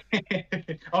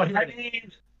 Oh, I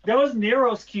mean, there was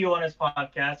Nero's Q on his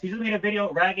podcast. He just made a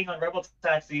video ragging on Rebel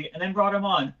Taxi and then brought him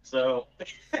on. So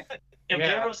if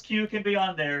Nero's Q can be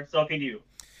on there, so can you.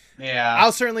 Yeah.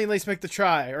 I'll certainly at least make the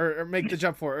try or make the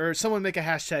jump for it, or someone make a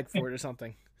hashtag for it or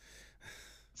something.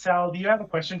 Sal, do you have a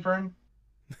question for him?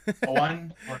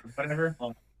 One or whatever.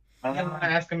 I don't want to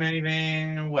ask him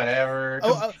anything, whatever.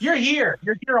 You're here.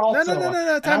 You're here also.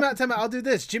 No. Time out. I'll do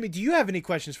this. Jimmy, do you have any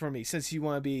questions for me since you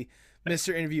want to be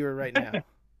Mr. Interviewer right now?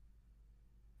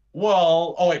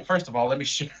 Well, wait. First of all, let me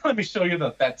show you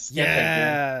that sketch.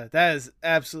 Yeah, that is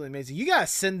absolutely amazing. You gotta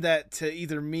send that to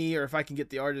either me or if I can get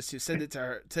the artist to send it to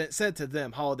her, send it to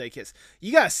them. Holiday Kiss.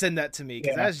 You gotta send that to me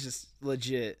because that's just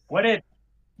legit. What did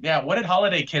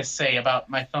Holiday Kiss say about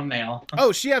my thumbnail?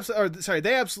 Oh,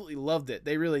 they absolutely loved it.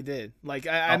 They really did. Like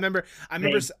I remember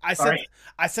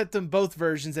I sent them both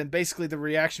versions, and basically the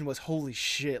reaction was, "Holy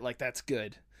shit! Like that's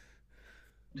good."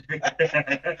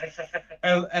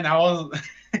 and I was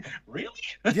really?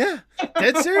 Yeah,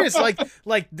 dead serious. How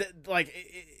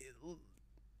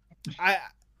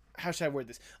should I word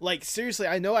this? Like, seriously,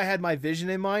 I know I had my vision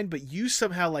in mind, but you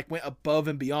somehow like went above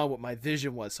and beyond what my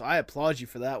vision was. So I applaud you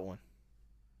for that one.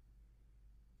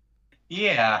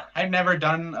 Yeah, I've never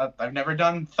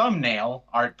done thumbnail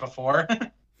art before.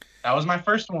 That was my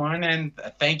first one, and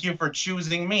thank you for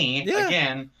choosing me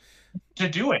again to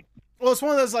do it. Well, it's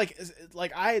one of those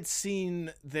like I had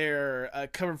seen their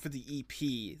cover for the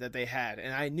EP that they had,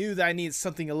 and I knew that I needed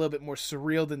something a little bit more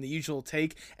surreal than the usual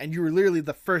take, and you were literally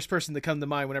the first person to come to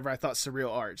mind whenever I thought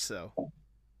surreal art. So,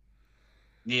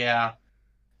 yeah.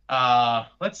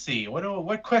 Let's see.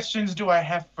 What questions do I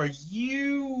have for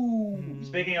you?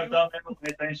 Speaking of thumbnail,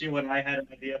 I sent you when I had an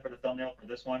idea for the thumbnail for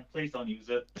this one. Please don't use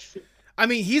it. I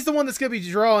mean, he's the one that's gonna be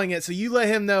drawing it, so you let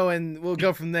him know, and we'll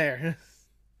go from there.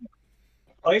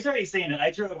 Oh, he's already seen it. I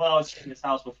drew it while I was in his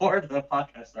house before the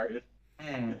podcast started.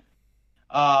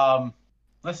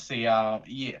 Let's see. Yeah.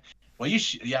 Well,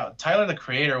 Tyler the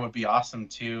Creator would be awesome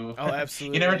too. Oh,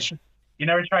 absolutely. You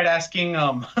never tried asking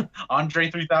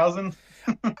Andre 3000?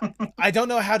 I don't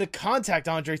know how to contact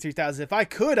Andre 3000. If I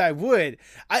could, I would.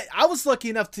 I was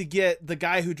lucky enough to get the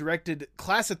guy who directed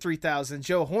Class of 3000,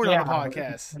 Joe Horn, on the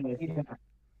podcast.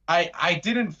 I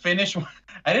didn't finish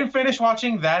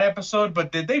watching that episode,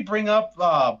 but did they bring up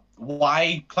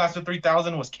why Class of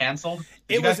 3000 was canceled?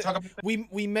 Did you guys talk about that?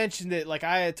 We mentioned it, like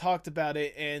I had talked about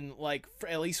it, and like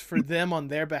at least for them on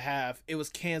their behalf, it was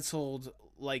canceled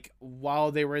like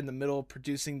while they were in the middle of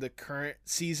producing the current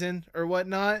season or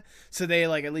whatnot. So they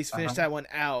like at least finished that one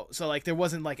out. So like there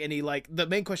wasn't like any, like the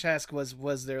main question I asked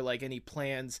was there like any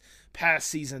plans past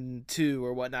season 2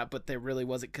 or whatnot, but there really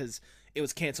wasn't because it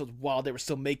was canceled while they were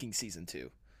still making season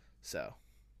 2. So.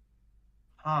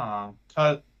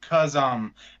 Cause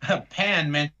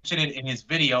Pan mentioned it in his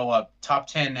video of top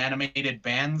 10 animated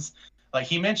bands. Like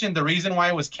he mentioned the reason why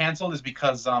it was canceled is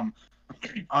because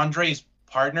Andre's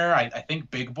partner, I think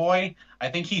Big Boy, I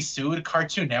think he sued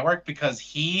Cartoon Network because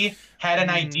he had an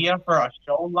idea for a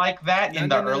show like that in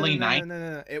the early 90s.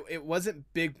 No. It wasn't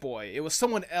Big Boy. It was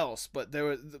someone else, but they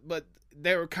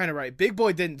were kind of right. Big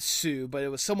Boy didn't sue, but it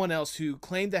was someone else who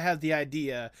claimed to have the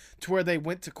idea to where they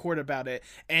went to court about it.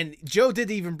 And Joe did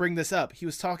even bring this up. He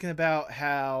was talking about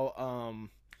how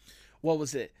what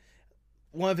was it?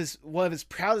 One of his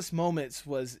proudest moments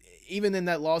was, even in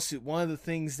that lawsuit, one of the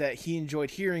things that he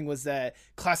enjoyed hearing was that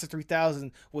Class of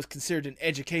 3000 was considered an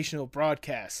educational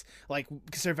broadcast, like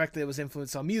considered the fact that it was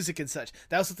influenced on music and such.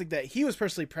 That was something that he was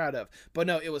personally proud of. But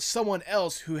no, it was someone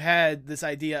else who had this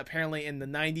idea apparently in the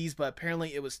 90s, but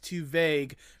apparently it was too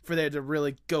vague for there to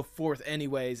really go forth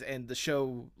anyways, and the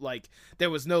show, like, there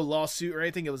was no lawsuit or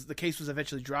anything. The case was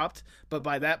eventually dropped, but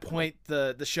by that point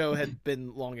the show had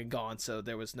been long and gone, so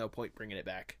there was no point bringing it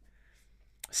back,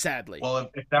 sadly. Well,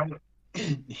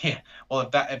 Yeah. Well,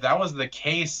 if that was the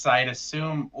case, I'd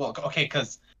assume. Well, okay,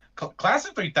 because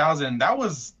Classic 3000,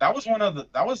 that's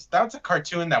a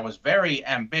cartoon that was very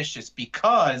ambitious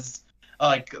because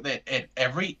like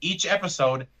each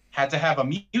episode had to have a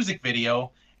music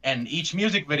video, and each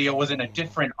music video was in a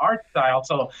different art style.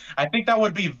 So I think that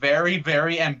would be very,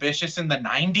 very ambitious in the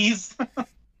 90s.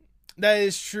 That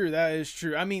is true. That is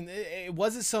true. I mean, it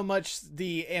wasn't so much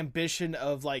the ambition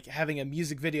of like having a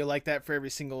music video like that for every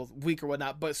single week or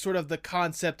whatnot, but sort of the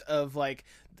concept of like,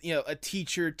 a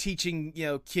teacher teaching,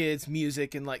 kids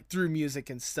music and like through music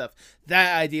and stuff.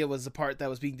 That idea was the part that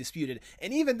was being disputed.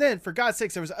 And even then, for God's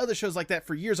sakes, there was other shows like that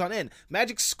for years on end.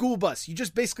 Magic School Bus. You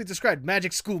just basically described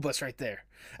Magic School Bus right there.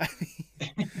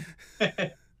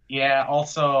 Yeah.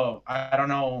 Also, I don't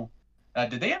know.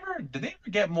 Did they ever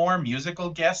get more musical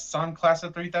guests on Class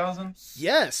of 3000?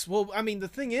 Yes. Well, I mean, the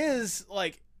thing is,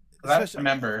 like, I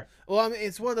remember. Well, I mean,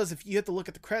 it's one of those. If you have to look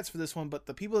at the credits for this one, but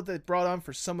the people that they brought on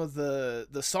for some of the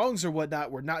songs or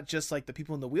whatnot were not just like the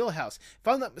people in the wheelhouse. If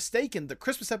I'm not mistaken, the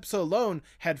Christmas episode alone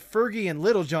had Fergie and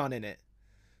Little John in it.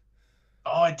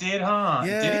 Oh, it did, huh?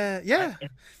 Yeah, Did it? yeah.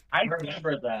 I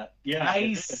remember that. Yeah,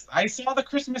 I saw the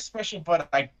Christmas special, but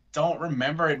I don't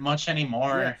remember it much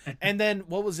anymore. Yeah. And then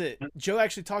what was it? Joe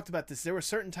actually talked about this. There were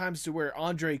certain times to where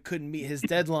Andre couldn't meet his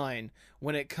deadline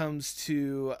when it comes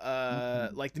to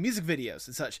like the music videos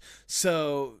and such.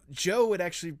 So Joe would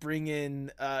actually bring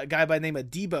in a guy by the name of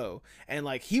Debo, and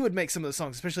like he would make some of the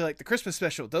songs, especially like the Christmas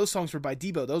special. Those songs were by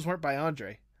Debo. Those weren't by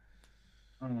Andre.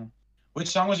 Which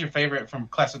song was your favorite from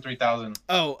Class of 3000?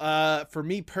 Oh, for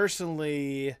me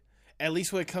personally, at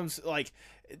least when it comes to, like,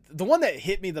 the one that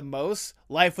hit me the most,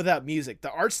 Life Without Music.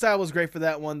 The art style was great for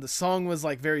that one. The song was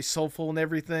like very soulful and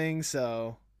everything.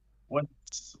 So, What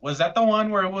was that, the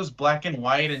one where it was black and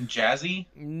white and jazzy?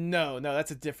 no,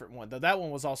 that's a different one. Though that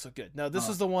one was also good. No, this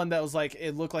was the one that was like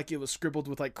it looked like it was scribbled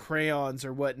with like crayons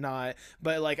or whatnot.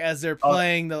 But like as they're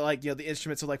playing, the like the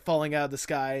instruments are like falling out of the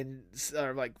sky and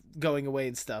are like going away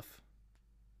and stuff.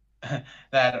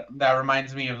 That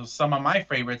reminds me of some of my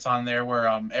favorites on there, where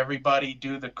Everybody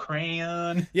Do the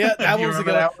Crayon. Yeah, that You one was a remember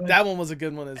good that one. That one was a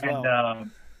good one as well.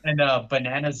 And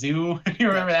Banana Zoo. You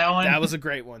remember that one? That was a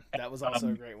great one. That was also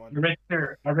a great one.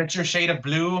 A richer shade of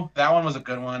blue. That one was a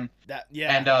good one. That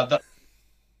yeah.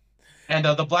 And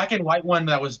the black and white one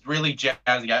that was really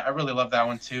jazzy. I really love that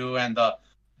one too. And the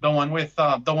one with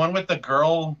the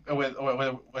girl with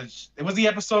it was the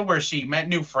episode where she met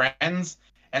new friends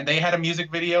and they had a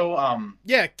music video.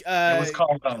 It was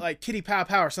called like Kitty Pow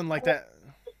Pow or something like that.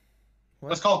 What? It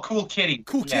was called Cool Kitty.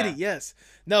 Cool Kitty, yes.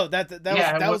 No, that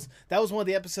was one of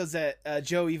the episodes that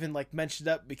Joe even like mentioned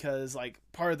up because like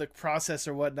part of the process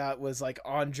or whatnot was like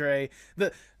Andre.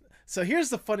 So here's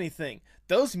the funny thing: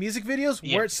 those music videos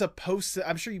weren't supposed to.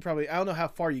 I'm sure you probably. I don't know how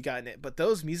far you got in it, but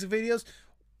those music videos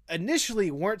initially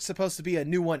weren't supposed to be a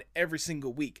new one every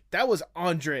single week. That was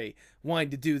Andre wanting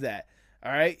to do that.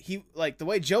 All right, he like the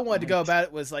way Joe wanted to go about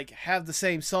it was like have the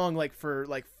same song like for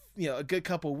like a good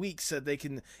couple weeks so they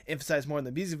can emphasize more on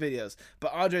the music videos.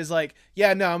 But Andre's like,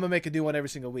 yeah, no, I'm gonna make a new one every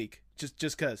single week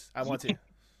just cause I want to.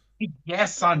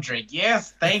 Yes, Andre.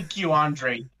 Yes, thank you,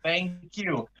 Andre. Thank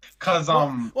you. Cause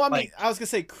well, I mean, I was gonna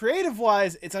say creative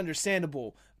wise, it's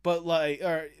understandable, but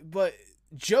but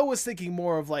Joe was thinking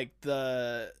more of like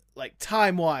the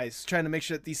time wise, trying to make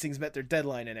sure that these things met their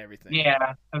deadline and everything.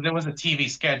 Yeah, there was a TV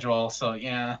schedule, so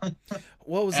yeah.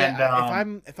 What was that?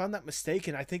 If I'm not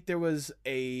mistaken, I think there was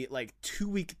a like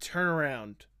 2-week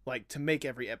turnaround like to make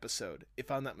every episode.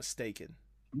 If I'm not mistaken.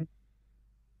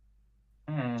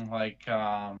 Like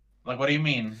what do you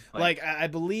mean? Like I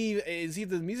believe it's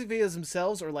either the music videos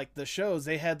themselves or like the shows.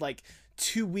 They had like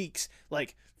 2 weeks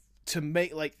like to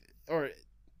make like or.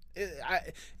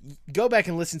 Go back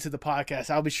and listen to the podcast.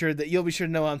 You'll be sure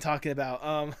to know what I'm talking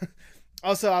about.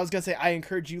 Also, I was gonna say I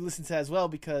encourage you to listen to that as well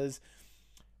because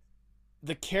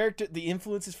the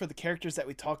influences for the characters that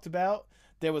we talked about.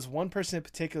 There was one person in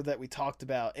particular that we talked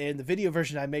about, and the video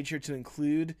version I made sure to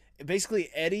include. Basically,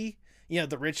 Eddie,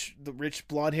 the rich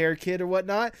blonde hair kid or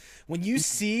whatnot. When you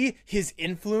see his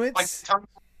influence,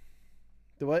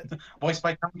 the what? Voiced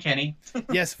by Tom Kenny.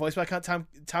 Yes, voiced by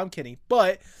Tom Kenny,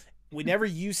 but. Whenever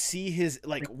you see his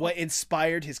like what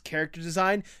inspired his character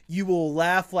design, you will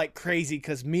laugh like crazy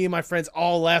because me and my friends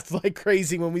all laughed like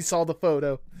crazy when we saw the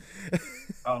photo.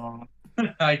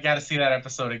 I gotta see that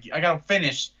episode again. I gotta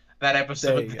finish that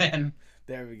episode then.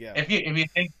 There we go.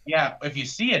 If you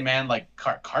see it, man, like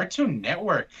Cartoon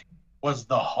Network was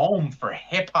the home for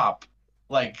hip hop.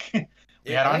 Like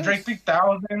we had Andre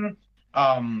 3000.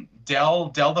 Del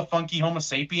the Funky Homo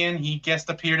Sapien, he guest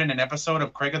appeared in an episode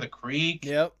of Craig of the Creek.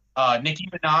 Yep. Nicki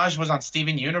Minaj was on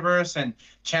Steven Universe, and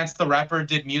Chance the Rapper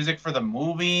did music for the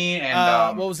movie.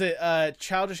 And what was it?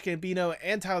 Childish Gambino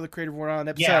and Tyler the Creator were on an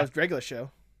episode Yeah. of Regular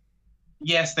Show.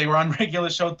 yes, they were on Regular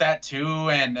Show that too,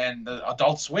 and the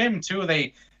Adult Swim too.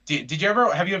 Did you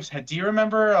ever do you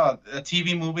remember a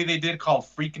TV movie they did called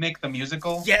Freaknik the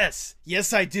Musical? Yes,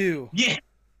 I do. Yeah.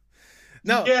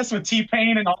 No. Yes, with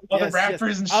T-Pain and all the other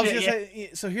rappers and I was shit. gonna say,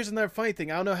 so here's another funny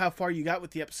thing. I don't know how far you got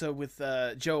with the episode with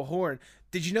Joe Horn.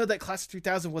 Did you know that Class of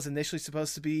 3000 was initially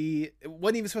supposed to be? It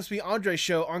wasn't even supposed to be Andre's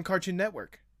show on Cartoon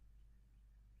Network.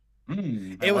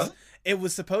 It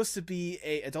was supposed to be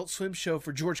a Adult Swim show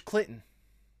for George Clinton.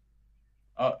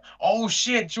 Oh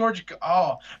shit, George.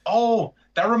 Oh,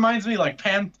 that reminds me. Like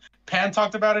Pan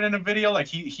talked about it in a video. Like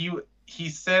he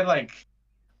said like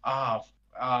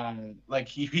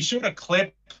he showed a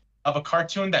clip of a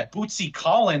cartoon that Bootsy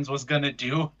Collins was gonna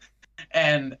do,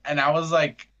 and I was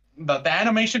like, the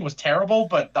animation was terrible,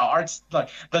 but the arts, like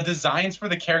the designs for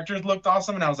the characters looked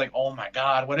awesome, and I was like, oh my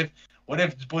god, what if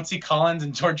Bootsy Collins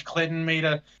and George Clinton made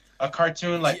a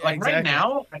cartoon like exactly. right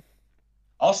now?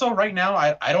 Also, right now,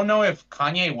 I don't know if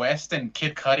Kanye West and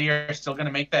Kid Cudi are still going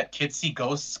to make that Kids See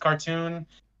Ghosts cartoon,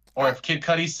 or if Kid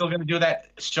Cudi's still going to do that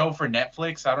show for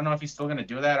Netflix. I don't know if he's still going to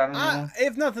do that. I don't know.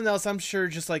 If nothing else, I'm sure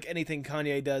just like anything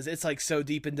Kanye does, it's like so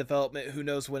deep in development. Who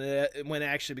knows when it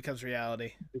actually becomes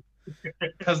reality?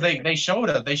 Because they showed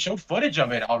footage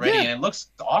of it already, Yeah. and it looks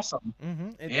awesome. Mm-hmm,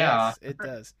 it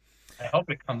does. I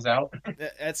hope it comes out.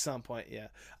 At some point, yeah.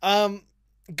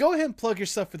 Go ahead and plug your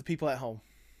stuff for the people at home.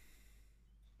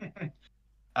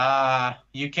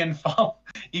 You can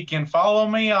follow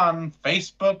me on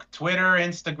Facebook, Twitter,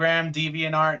 Instagram,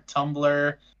 DeviantArt,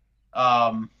 Tumblr,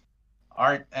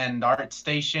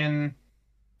 ArtStation,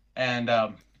 and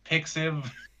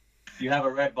Pixiv. You have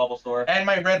a Redbubble store. And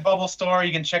my Redbubble store,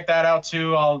 you can check that out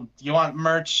too. You want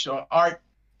merch or art?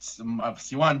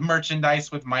 You want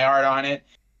merchandise with my art on it?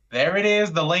 There it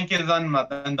is. The link is in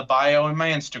the bio in my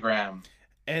Instagram.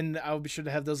 And I'll be sure to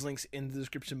have those links in the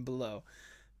description below.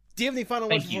 Do you have any final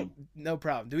Thank words? you. No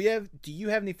problem. Do you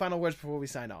have any final words before we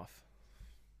sign off?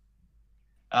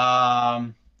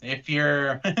 If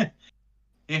you're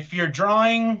if you're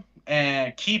drawing,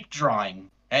 keep drawing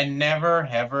and never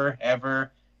ever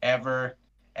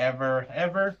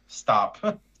stop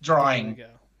drawing. There we go.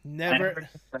 Never.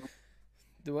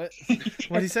 Do what?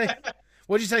 What did you say?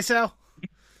 What did you say, Sal?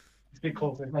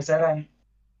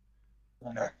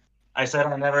 I said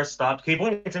I never stopped. He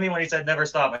pointed to me when he said never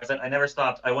stop. I said I never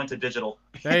stopped. I went to digital.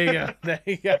 There you go. There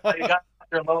you go. You got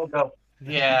your logo.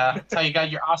 Yeah, that's how you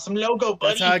got your awesome logo,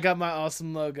 buddy. That's how I got my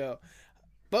awesome logo.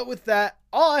 But with that,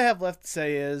 all I have left to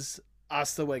say is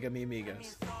hasta luego, mi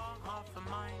amigos.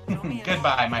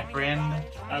 Goodbye, my friend.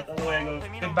 Hasta luego.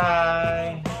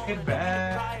 Goodbye.